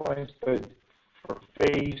safety endpoints, but for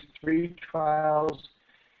phase 3 trials,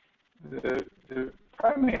 the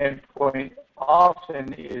primary endpoint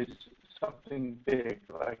often is something big,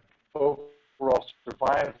 like overall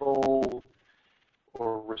survival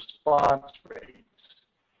or response rates.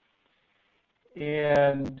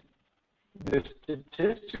 And the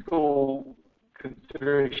statistical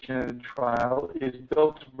consideration of the trial is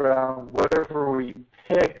built around whatever we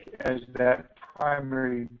pick as that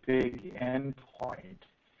primary big endpoint.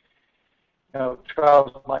 Now,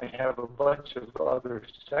 trials might have a bunch of other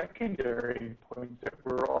secondary endpoints that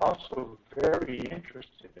we're also very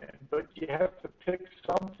interested in, but you have to pick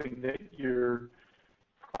something that your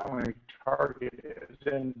primary target is.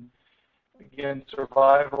 And again,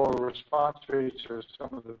 survival response rates are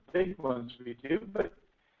some of the big ones we do, but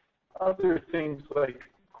other things like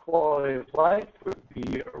quality of life would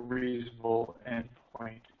be a reasonable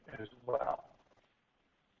endpoint as well.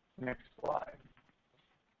 Next slide.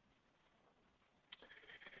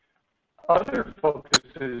 Other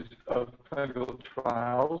focuses of clinical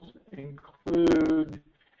trials include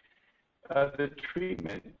the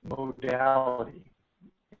treatment modality.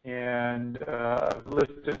 And I've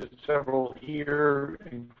listed several here,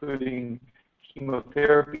 including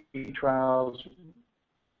chemotherapy trials,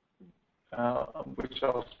 which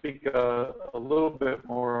I'll speak a little bit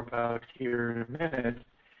more about here in a minute.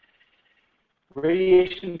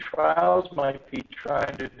 Radiation trials might be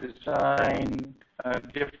trying to design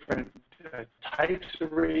different types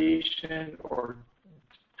of radiation or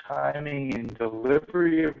timing and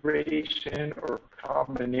delivery of radiation or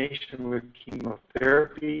combination with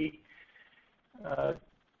chemotherapy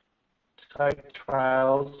type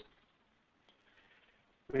trials.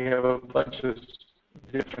 We have a bunch of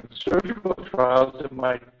different surgical trials that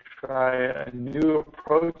might try a new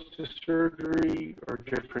approach to surgery or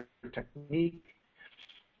different technique,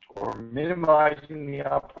 or minimizing the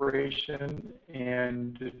operation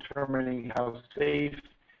and determining how safe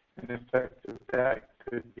and effective that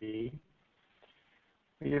could be.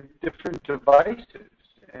 We have different devices,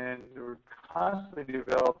 and we're constantly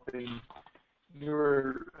developing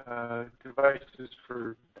newer devices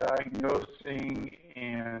for diagnosing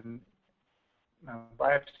and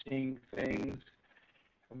biopsying things.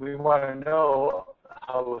 And we want to know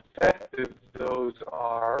how effective those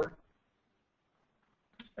are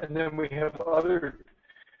And then we have other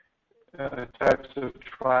types of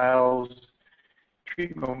trials,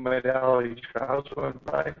 treatment modality trials,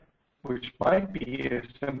 which might be as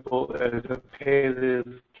simple as a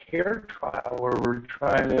palliative care trial, where we're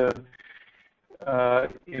trying to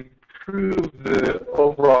improve the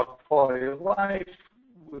overall quality of life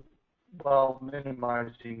while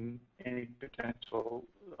minimizing any potential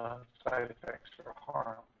side effects or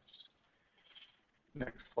harms.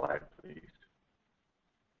 Next slide, please.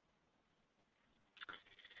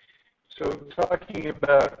 So talking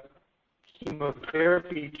about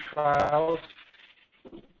chemotherapy trials,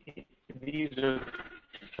 these are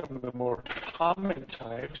some of the more common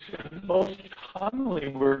types. And most commonly,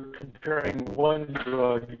 we're comparing one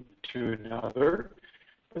drug to another,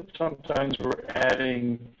 but sometimes we're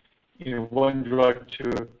adding, one drug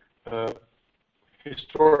to a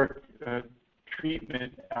historic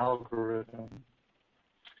treatment algorithm.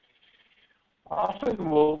 Often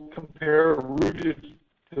we'll compare routed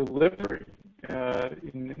delivery.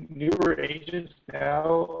 Newer agents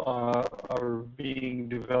now are being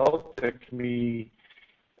developed that can be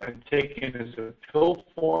taken as a pill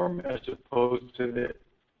form as opposed to the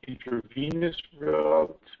intravenous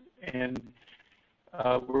route, and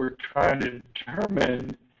we're trying to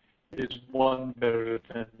determine, is one better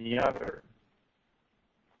than the other.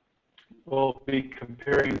 We'll be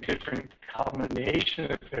comparing different combination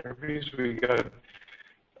of therapies. We got,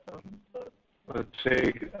 let's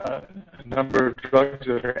say, a number of drugs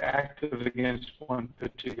that are active against one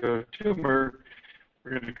particular tumor.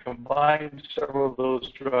 We're going to combine several of those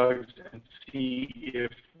drugs and see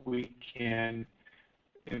if we can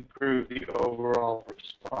improve the overall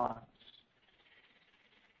response.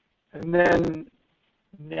 And then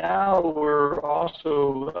now we're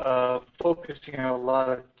also focusing on a lot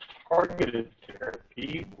of targeted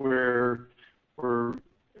therapy, where we're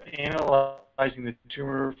analyzing the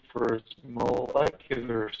tumor for its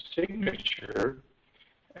molecular signature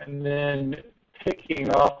and then picking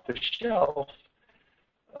off the shelf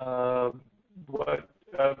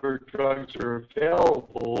whatever drugs are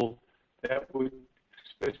available that would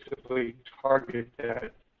specifically target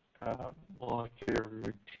that molecular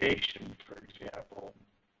mutation, for example.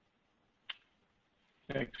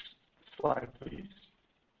 Next slide, please.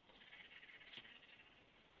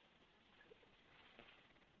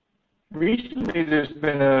 Recently, there's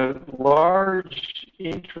been a large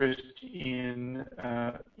interest in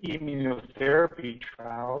immunotherapy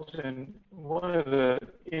trials, and one of the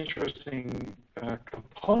interesting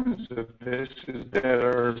components of this is that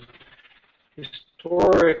our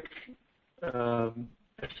historic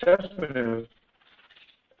assessment of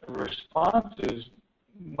responses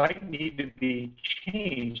might need to be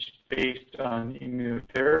changed based on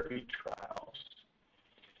immunotherapy trials.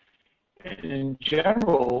 In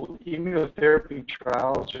general, immunotherapy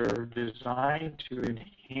trials are designed to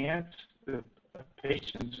enhance the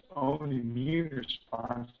patient's own immune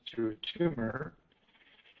response to a tumor.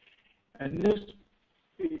 And this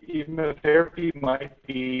immunotherapy might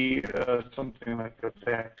be something like a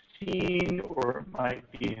vaccine, or it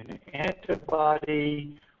might be an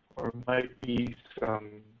antibody, or it might be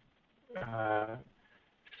some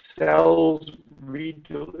cells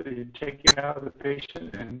taken out of the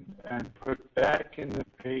patient and put back in the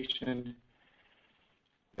patient.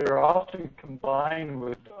 They're often combined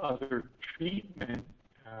with other treatment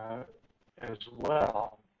as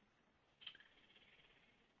well.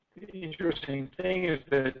 The interesting thing is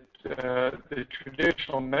that the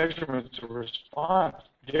traditional measurements of response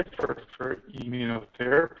differ for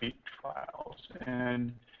immunotherapy trials,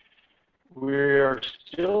 and we are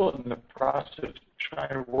still in the process of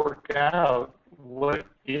trying to work out what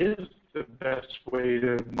is the best way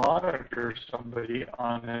to monitor somebody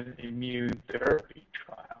on an immune therapy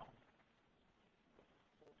trial.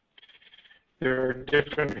 There are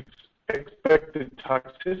different expected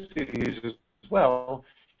toxicities as well.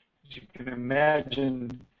 As you can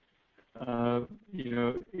imagine,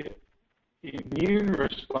 immune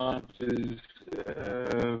responses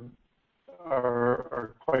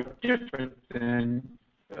are quite different than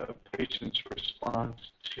a patient's response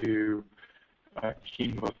to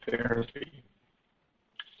chemotherapy.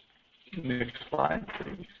 Next slide,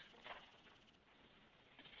 please.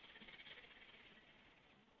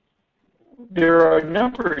 There are a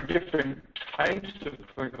number of different types of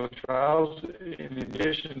clinical trials in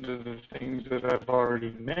addition to the things that I've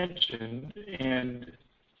already mentioned, and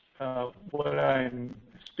what I'm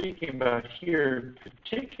speaking about here in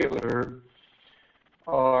particular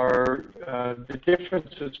are the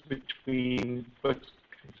differences between what's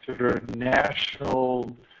considered a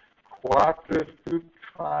national cooperative group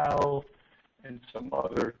trial and some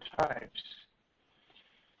other types.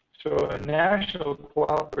 So a national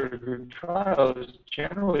cooperative trial is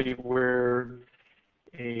generally where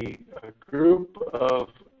a group of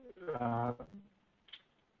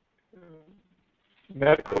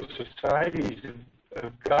medical societies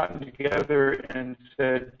have gotten together and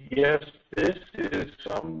said, yes, this is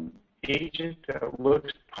some agent that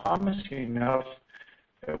looks promising enough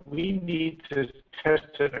that we need to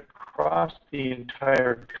test it across the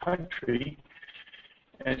entire country.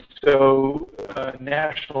 And so a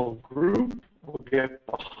national group will get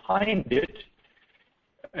behind it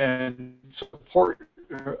and support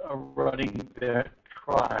running that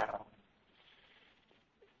trial.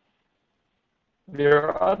 There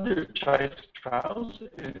are other types of trials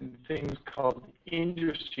and things called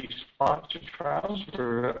industry-sponsored trials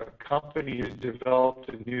where a company has developed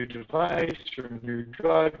a new device or a new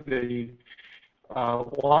drug they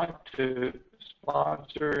want to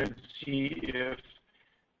sponsor and see if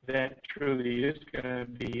that truly is going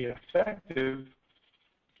to be effective.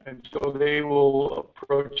 And so they will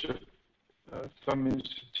approach some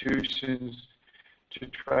institutions to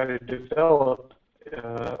try to develop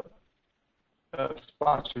a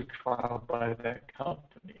sponsored trial by that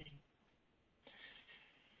company.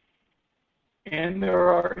 And there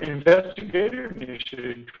are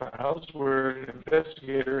investigator-initiated trials where an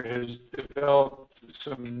investigator has developed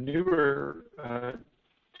some newer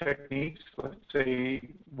techniques, let's say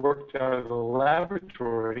worked out of the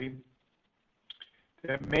laboratory,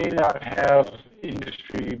 that may not have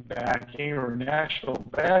industry backing or national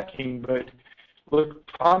backing, but look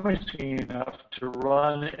promising enough to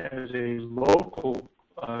run as a local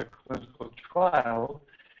clinical trial.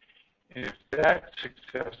 And if that's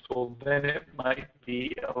successful, then it might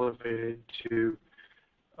be elevated to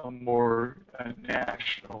a more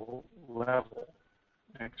national level.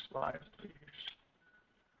 Next slide, please.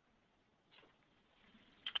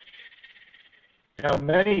 Now,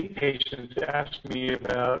 many patients ask me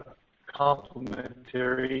about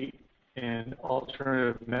complementary and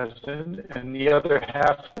alternative medicine, and the other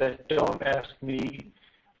half that don't ask me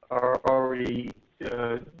are already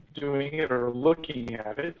doing it or looking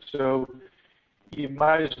at it, so you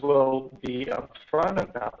might as well be upfront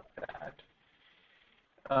about that.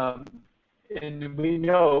 And we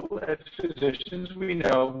know, as physicians, we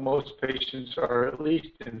know most patients are at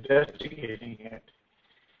least investigating it.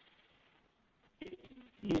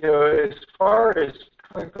 You know, as far as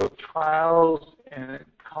clinical trials and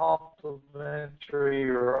complementary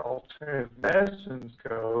or alternative medicines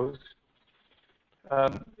goes,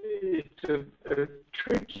 it's a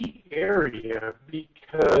tricky area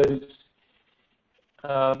because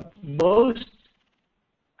most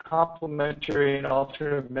complementary and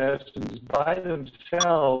alternative medicines by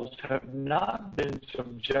themselves have not been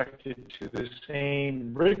subjected to the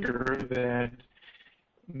same rigor that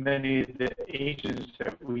many of the agents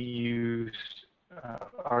that we use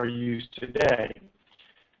are used today.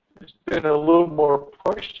 There's been a little more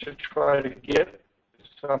push to try to get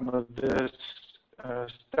some of this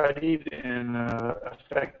studied in an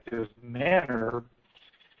effective manner,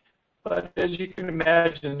 but as you can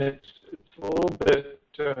imagine, it's a little bit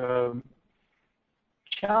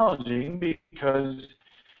challenging because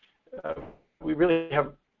we really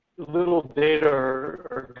have little data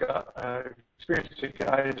or experience to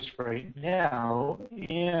guide us right now,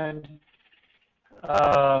 and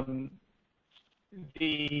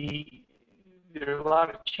there are a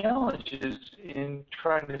lot of challenges in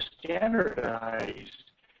trying to standardize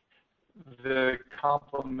the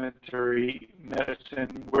complementary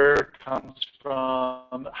medicine, where it comes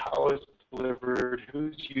from, how it's delivered,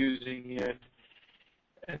 who's using it,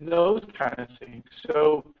 and those kind of things.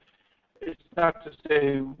 So it's not to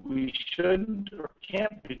say we shouldn't or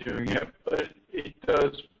can't be doing it, but it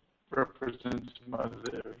does represent some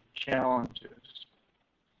other challenges.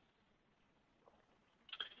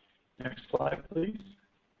 Next slide, please.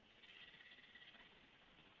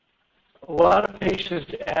 A lot of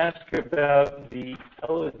patients ask about the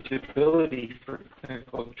eligibility for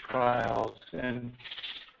clinical trials, and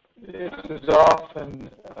this is often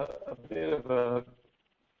a bit of a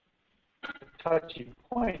touchy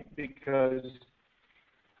point because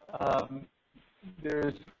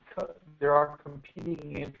there are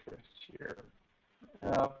competing interests here.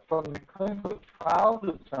 From the clinical trial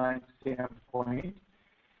design standpoint,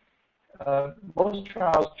 most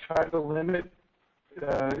trials try to limit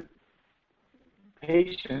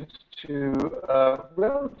patients to a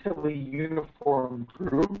relatively uniform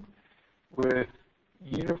group with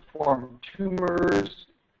uniform tumors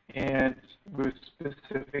and with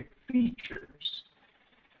specific features.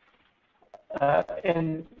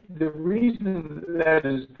 And the reason that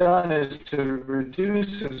is done is to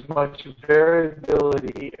reduce as much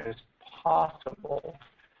variability as possible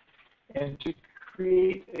and to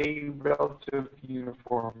create a relative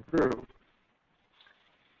uniform group.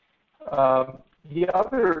 The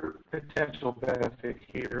other potential benefit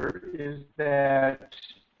here is that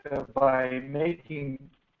by making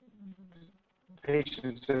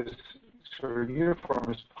patients as sort of uniform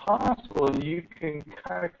as possible, you can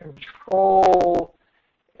kind of control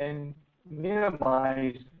and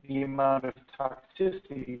minimize the amount of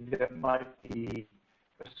toxicity that might be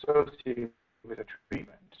associated with a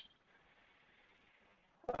treatment.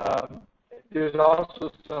 There's also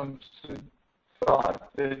some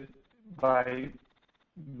thought that by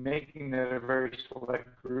making it a very select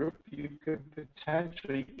group, you could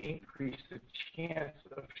potentially increase the chance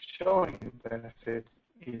of showing a benefit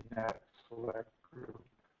in that select group.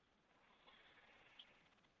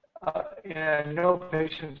 And I know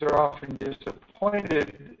patients are often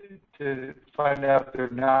disappointed to find out they're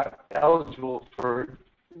not eligible for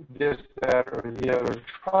this, that, or the other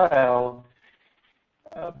trial.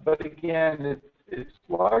 But again, it's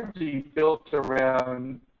largely built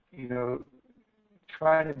around,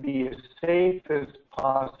 trying to be as safe as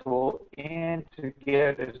possible and to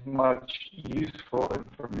get as much useful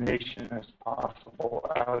information as possible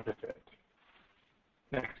out of it.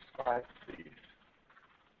 Next slide, please.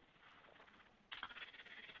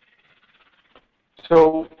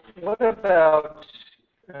 So what about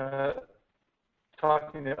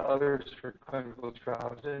talking to others for clinical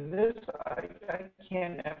trials? And this, I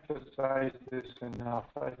can't emphasize this enough.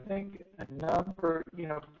 I think a number,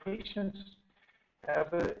 patients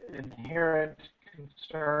have an inherent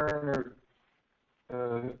concern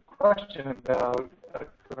or question about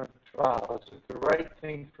clinical trials. Is it the right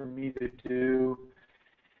thing for me to do?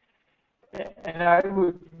 And I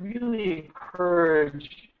would really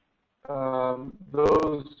encourage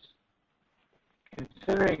those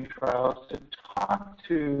considering trials to talk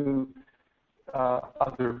to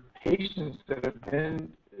other patients that have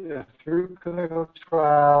been through clinical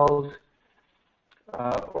trials,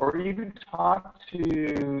 or even talk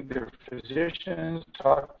to their physicians,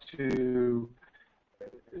 talk to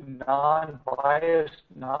non-biased,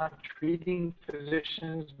 non-treating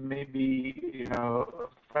physicians, maybe, a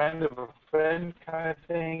friend of a friend kind of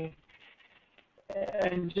thing,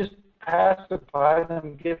 and just pass it by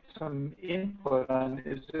them, get some input on,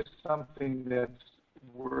 is this something that's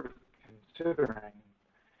worth considering?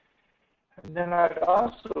 And then I'd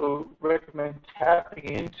also recommend tapping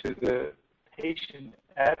into the patient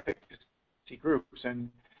advocacy groups, and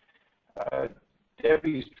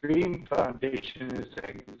Debbie's Dream Foundation is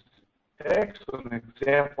an excellent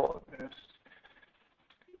example of this,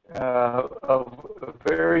 of a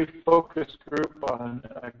very focused group on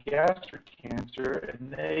gastric cancer,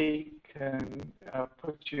 and they can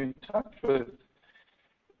put you in touch with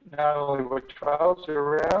not only what trials are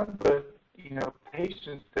around, but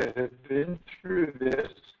patients that have been through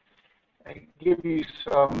this, and give you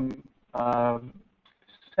some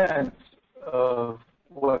sense of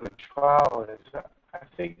what a trial is. I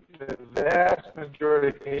think the vast majority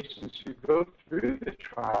of patients who go through the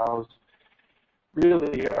trials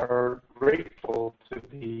really are grateful to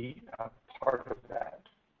be a part of that.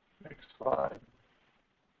 Next slide.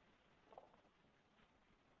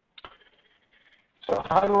 So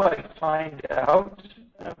how do I find out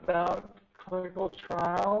about clinical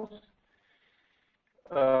trials?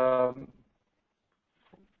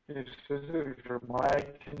 Specifically for my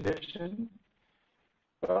condition?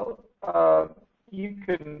 Well, you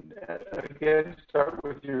can, again, start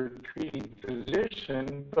with your treating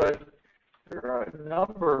physician, but there are a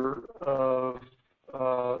number of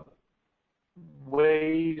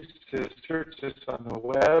ways to search this on the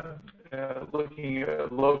web, looking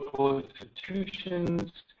at local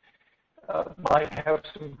institutions might have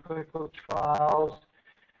some clinical trials.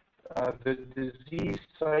 The disease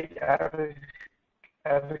site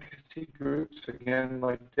advocacy groups, again,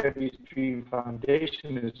 like Debbie's Dream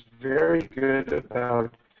Foundation, is very good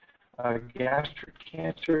about gastric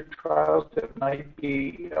cancer trials that might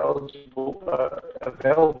be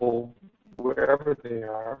available wherever they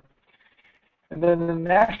are. And then the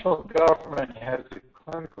national government has a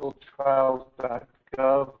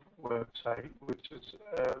clinicaltrials.gov website, which is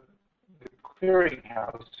the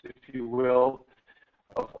clearinghouse, if you will,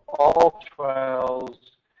 of all trials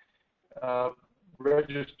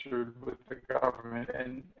registered with the government,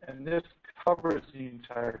 and this covers the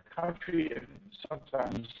entire country and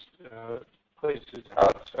sometimes places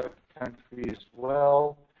outside the country as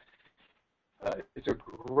well. It's a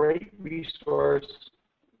great resource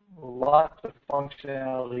lots of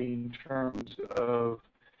functionality in terms of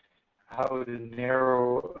how to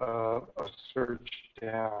narrow a search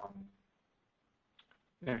down.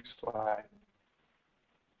 Next slide.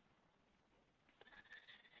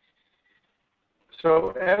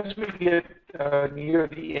 So as we get near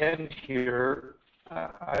the end here,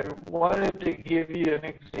 I wanted to give you an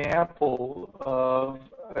example of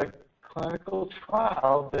a clinical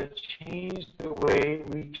trial that changed the way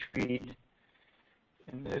we treat,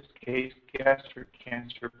 in this case, gastric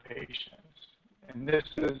cancer patients. And this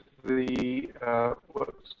is the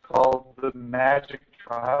what's called the MAGIC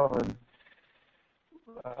trial, and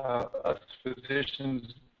us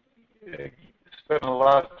physicians spend a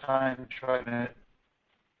lot of time trying to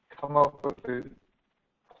come up with a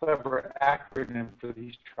clever acronym for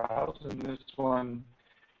these trials, and this one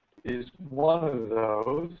is one of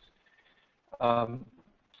those.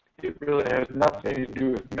 It really has nothing to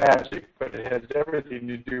do with magic, but it has everything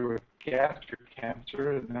to do with gastric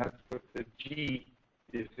cancer, and that's what the G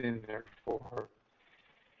is in there for.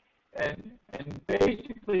 And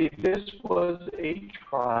basically, this was a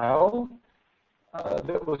trial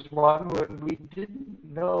that was run when we didn't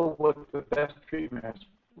know what the best treatment is.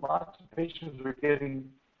 Lots of patients were getting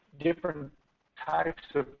different types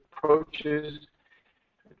of approaches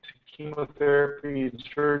to chemotherapy and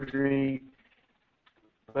surgery,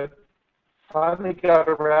 but finally got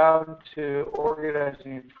around to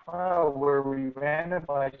organizing a trial where we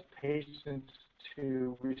randomized patients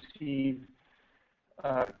to receive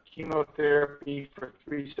chemotherapy for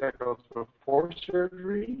 3 cycles before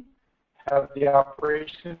surgery, have the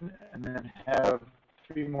operation, and then have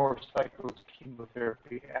 3 more cycles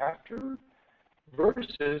chemotherapy after,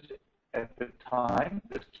 versus at the time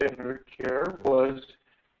the standard of care was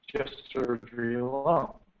just surgery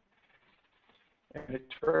alone. And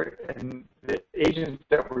the agents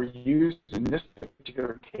that were used in this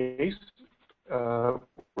particular case were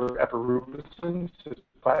epirubicin,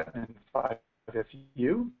 cisplatin, and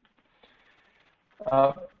 5-FU.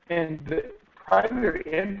 And the primary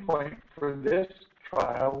endpoint for this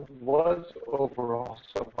trial was overall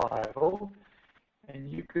survival.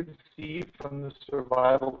 And you can see from the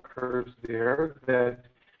survival curves there that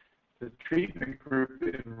the treatment group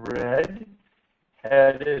in red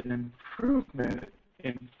had an improvement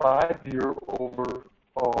in 5-year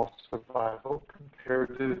overall survival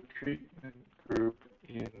compared to the treatment group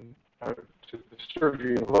to the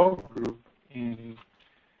surgery alone group in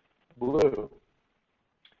blue.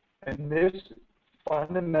 And this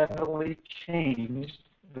fundamentally changed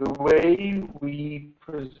the way we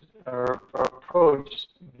approach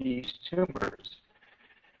these tumors.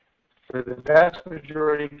 For the vast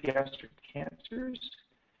majority of gastric cancers,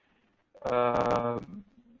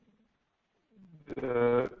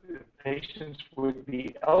 the patients would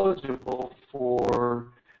be eligible for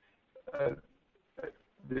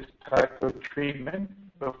this type of treatment,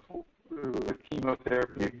 before,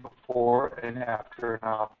 chemotherapy before and after an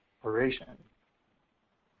operation.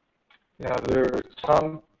 Now, there are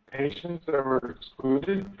some patients that were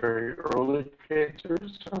excluded, very early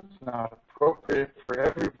cancers, so it's not appropriate for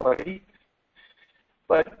everybody.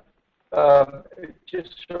 But it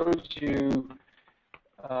just shows you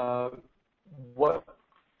what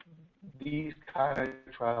these kind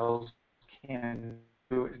of trials can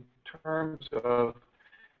do in terms of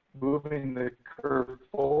moving the curve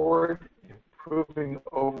forward, improving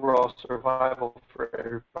overall survival for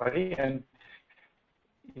everybody. And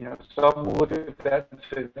you know, some look at that and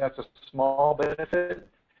say that's a small benefit.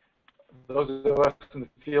 Those of us in the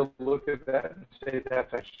field look at that and say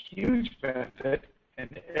that's a huge benefit.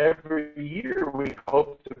 And every year we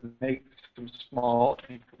hope to make some small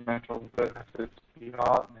incremental benefits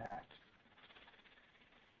beyond that.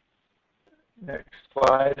 Next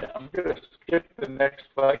slide. I'm going to skip the next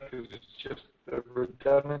slide because it's just the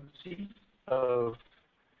redundancy of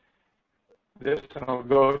this, and I'll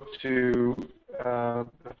go to the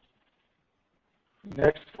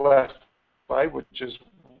next last slide, which is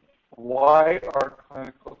why are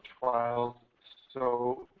clinical trials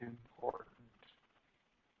so important?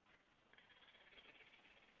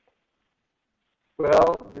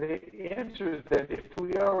 Well, the answer is that if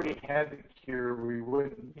we already had the cure, we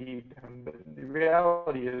wouldn't need them. But the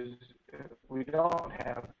reality is we don't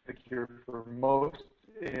have the cure for most,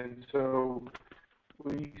 and so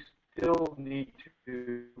we still need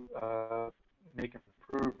to make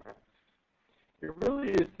improvements. It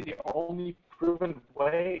really is the only proven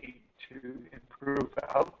way to improve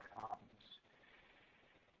outcomes.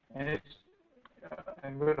 And it's,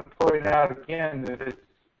 I'm going to point out again that it's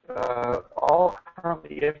all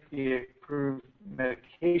currently FDA-approved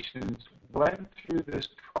medications went through this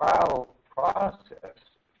trial process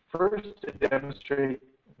demonstrate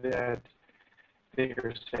that they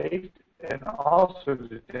are safe and also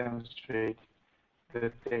to demonstrate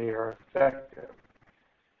that they are effective.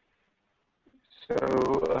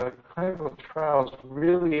 So clinical trials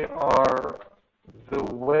really are the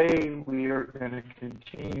way we are going to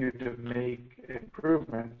continue to make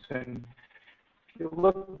improvements. And if you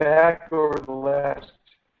look back over the last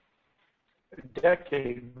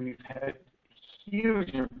decade, we've had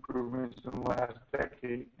huge improvements in the last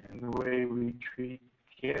decade in the way we treat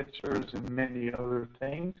cancers and many other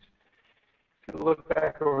things. If you look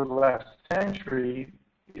back over the last century,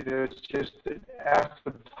 it's just an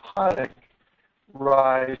asymptotic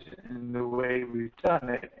rise in the way we've done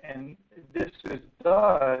it. And this is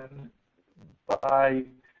done by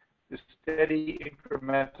the steady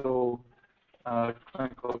incremental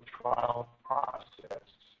clinical trial process.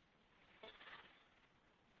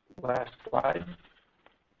 Last slide.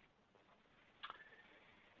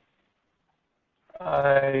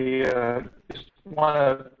 I just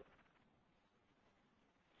want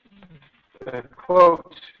to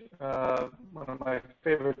quote one of my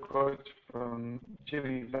favorite quotes from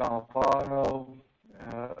Jimmy Valvano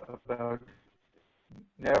about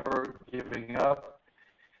never giving up,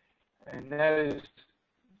 and that is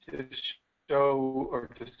to show or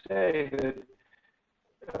to say that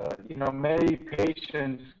many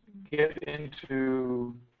patients get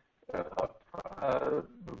into a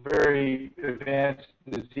very advanced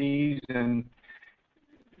disease and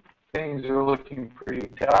things are looking pretty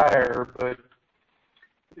dire, but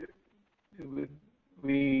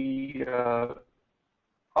we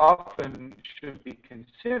often should be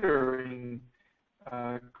considering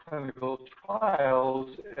clinical trials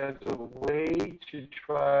as a way to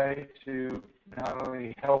try to not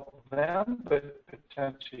only help them, but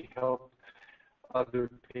potentially help other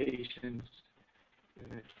patients in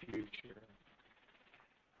the future.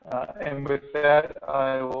 And with that,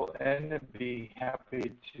 I will end and be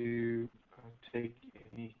happy to take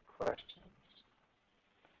any questions.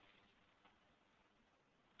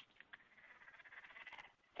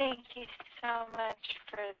 Thank you so much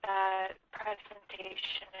for that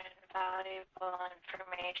presentation and valuable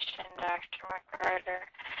information, Dr. McCarter.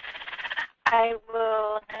 I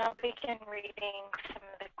will now begin reading some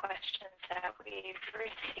of the questions that we've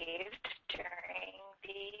received during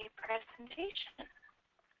the presentation.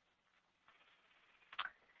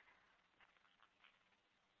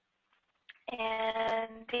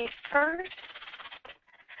 And the first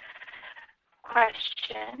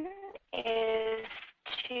question is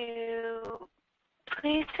to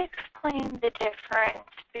please explain the difference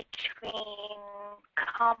between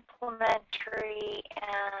complementary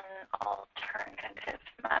and alternative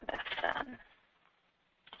medicine.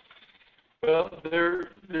 Well, there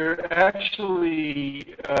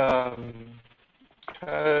actually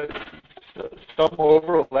some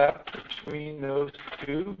overlap between those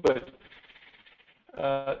two, but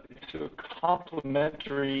so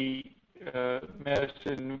complementary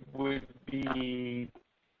medicine would be,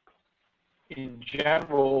 in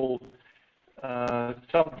general,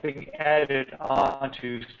 something added on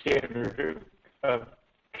to standard of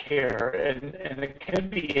care, and it can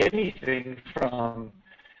be anything from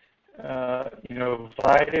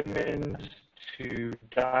vitamins to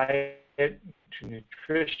diet to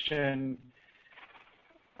nutrition,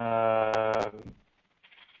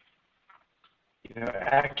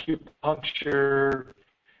 acupuncture.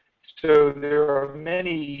 So there are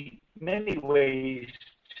many ways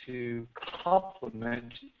to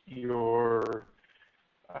complement your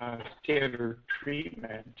standard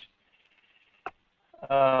treatment.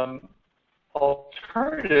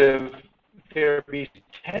 Alternative therapies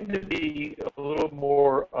tend to be a little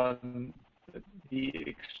more on the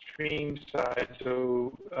extreme side.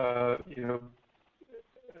 So,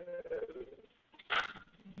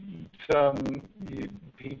 some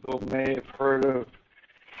people may have heard of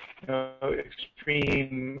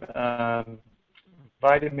extreme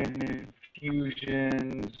vitamin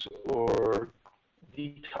infusions or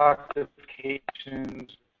detoxifications,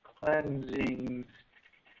 cleansings,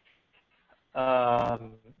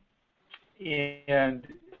 and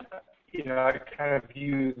I kind of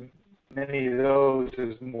view many of those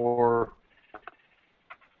as more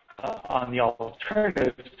on the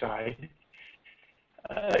alternative side.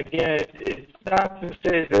 Again, it's not to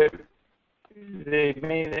say that they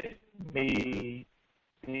may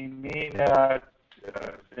not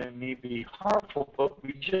they may be harmful, but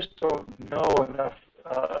we just don't know enough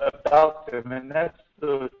about them, and that's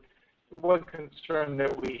the one concern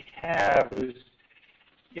that we have is,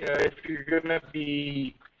 if you're going to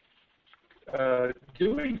be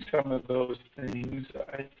doing some of those things,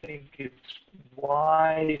 I think it's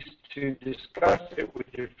wise to discuss it with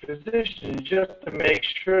your physician just to make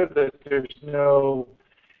sure that there's no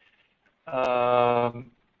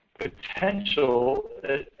potential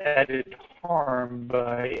added harm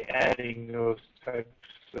by adding those types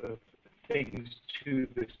of things to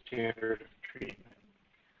the standard of treatment.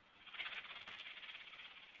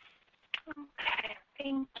 Okay,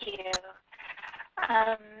 thank you.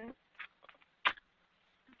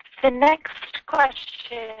 The next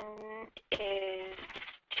question is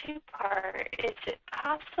two-part. Is it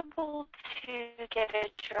possible to get a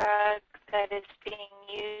drug that is being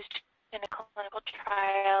used in a clinical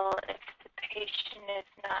trial if the patient is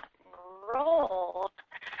not enrolled?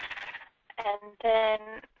 And then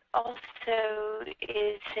also,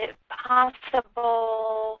 is it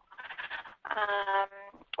possible,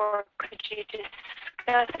 or could you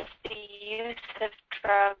discuss the use of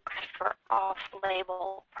drugs for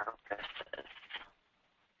off-label purposes?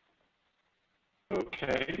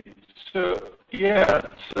 Okay, so yeah,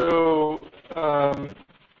 so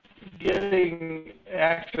getting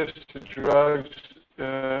access to drugs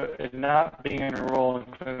and not being enrolled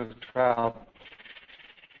in clinical trial,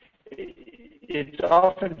 it's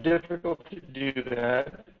often difficult to do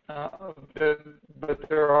that, but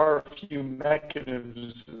there are a few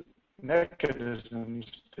mechanisms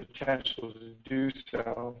potential to do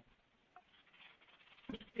so.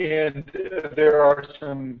 And there are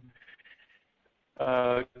some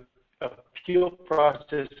appeal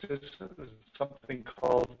processes, something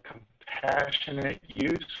called compassionate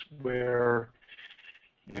use, where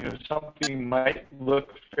something might look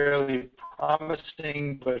fairly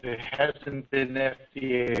promising, but it hasn't been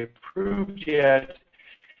FDA approved yet,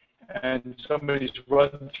 and somebody's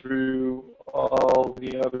run through all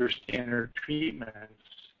the other standard treatments.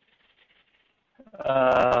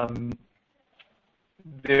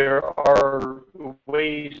 There are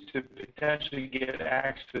ways to potentially get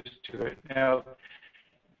access to it. Now,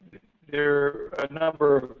 there are a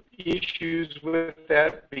number of issues with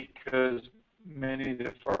that because many of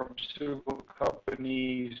the pharmaceutical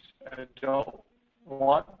companies don't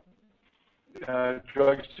want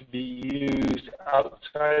drugs to be used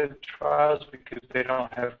outside of trials because they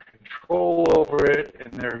don't have control over it,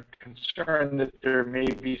 and they're concerned that there may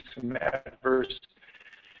be some adverse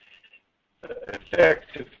effects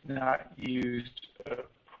if not used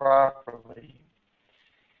properly.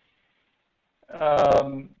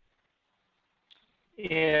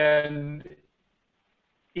 And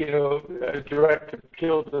a direct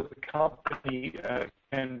appeal to the company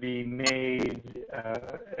can be made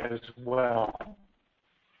as well.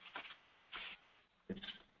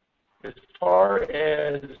 As far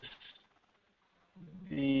as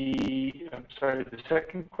the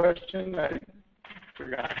second question, I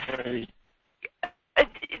forgot already.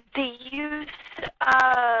 The use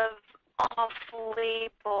of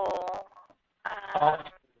off-label.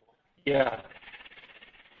 Yeah.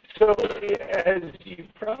 So, as you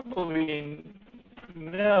probably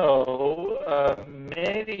know,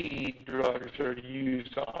 many drugs are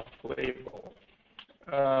used off-label,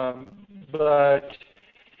 but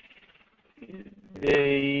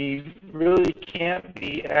they really can't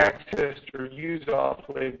be accessed or used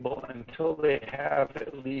off-label until they have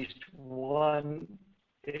at least one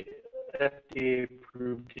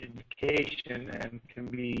FDA-approved indication and can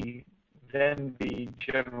then be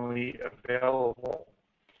generally available.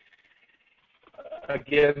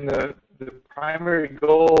 Again, the primary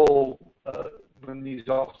goal when these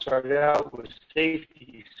all started out was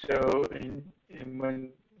safety. So,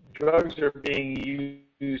 when drugs are being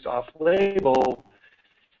used off-label,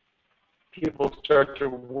 people start to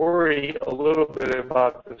worry a little bit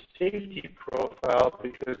about the safety profile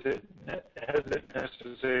because it hasn't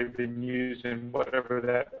necessarily been used in whatever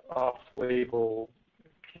that off-label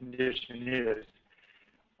condition is.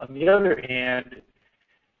 On the other hand,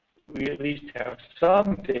 we at least have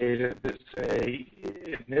some data that say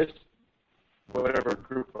in this whatever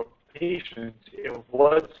group of patients it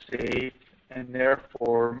was safe and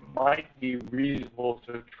therefore might be reasonable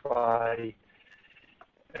to try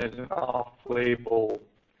as an off-label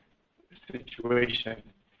situation.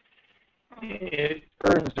 It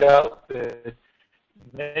turns out that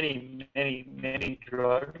many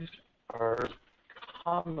drugs are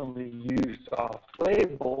commonly used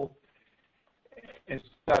off-label. It's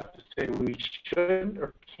not to say we shouldn't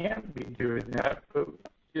or can't be doing that, but we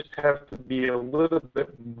just have to be a little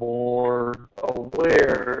bit more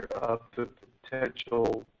aware of the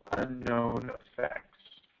potential unknown effects.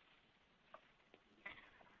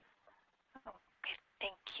 Okay,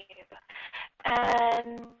 thank you.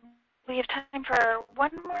 And we have time for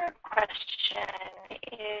one more question.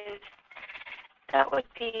 That would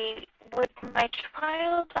be, would my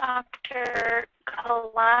trial doctor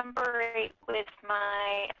collaborate with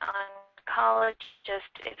my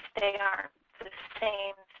oncologist if they aren't the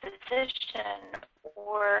same physician,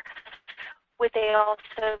 or would they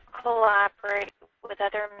also collaborate with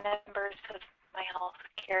other members of my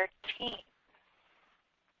healthcare team?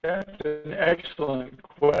 That's an excellent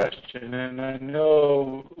question, and I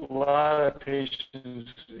know a lot of patients,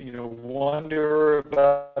 wonder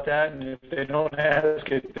about that, and if they don't ask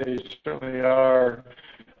it, they certainly are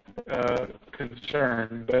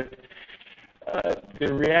concerned. But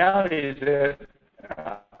the reality is that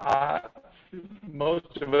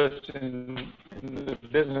most of us in the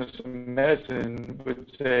business of medicine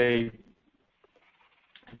would say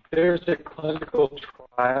if there's a clinical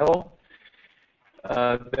trial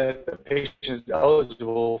that the patient is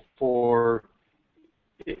eligible for,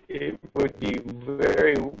 it would be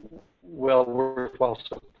very well worthwhile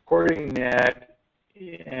supporting that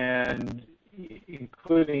and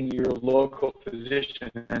including your local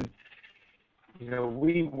physician. And,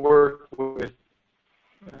 we work with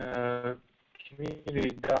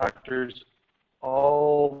community doctors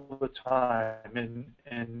all the time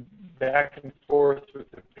and back and forth with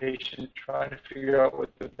the patient, trying to figure out what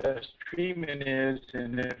the best treatment is.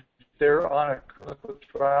 And if they're on a clinical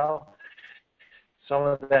trial, some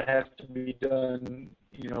of that has to be done,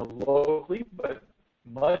 locally, but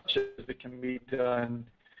much of it can be done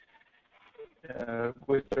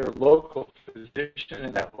with their local physician,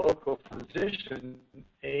 and that local physician,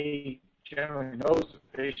 A, generally knows the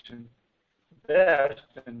patient best,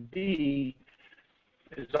 and B,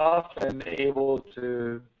 is often able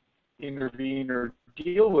to intervene or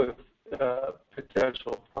deal with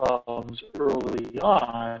potential problems early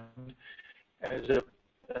on, as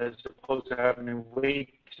opposed to having to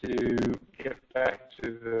wait to get back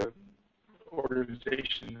to the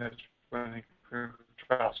organization that's running clinical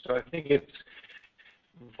trials. So I think it's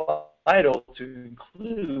vital to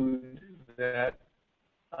include that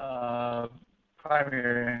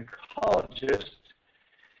primary oncologist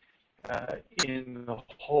in the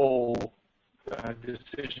whole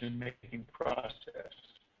decision-making process.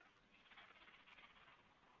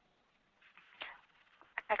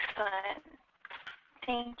 Excellent.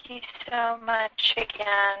 Thank you so much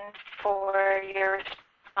again for your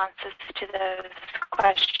responses to those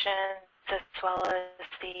questions as well as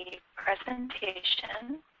the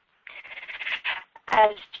presentation.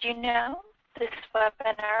 As you know, this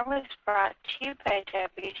webinar was brought to you by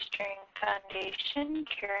De-Mystifying Foundation,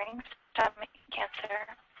 Curing Stomach Cancer.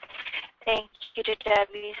 Thank you to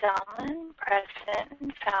Debbie Zellman, President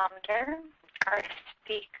and Founder, our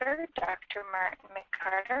speaker, Dr. Martin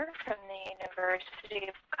McCarter from the University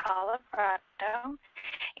of Colorado,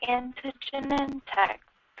 and to Genentech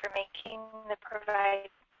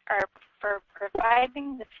for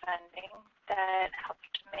providing the funding that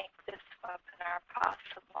helped make this webinar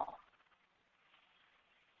possible.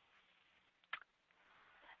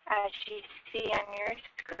 As you see on your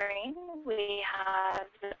screen, we have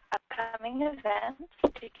upcoming events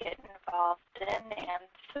to get involved in and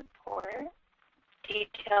support.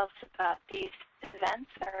 Details about these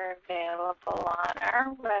events are available on our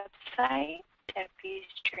website,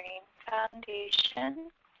 Debbie's Dream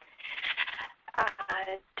Foundation,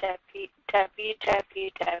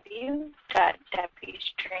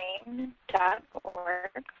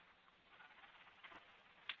 www.debbiesdream.org.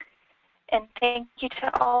 And thank you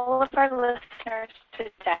to all of our listeners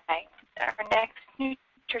today. Our next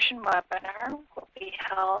nutrition webinar will be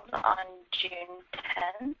held on June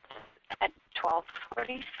 10th at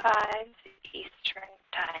 12:45 Eastern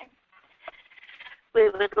Time. We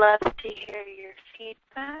would love to hear your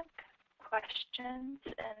feedback, questions,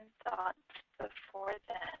 and thoughts before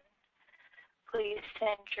then. Please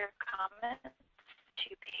send your comments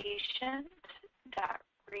to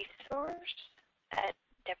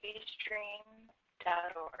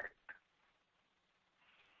patient.resource@debbiesdream.org.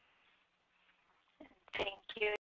 Thank you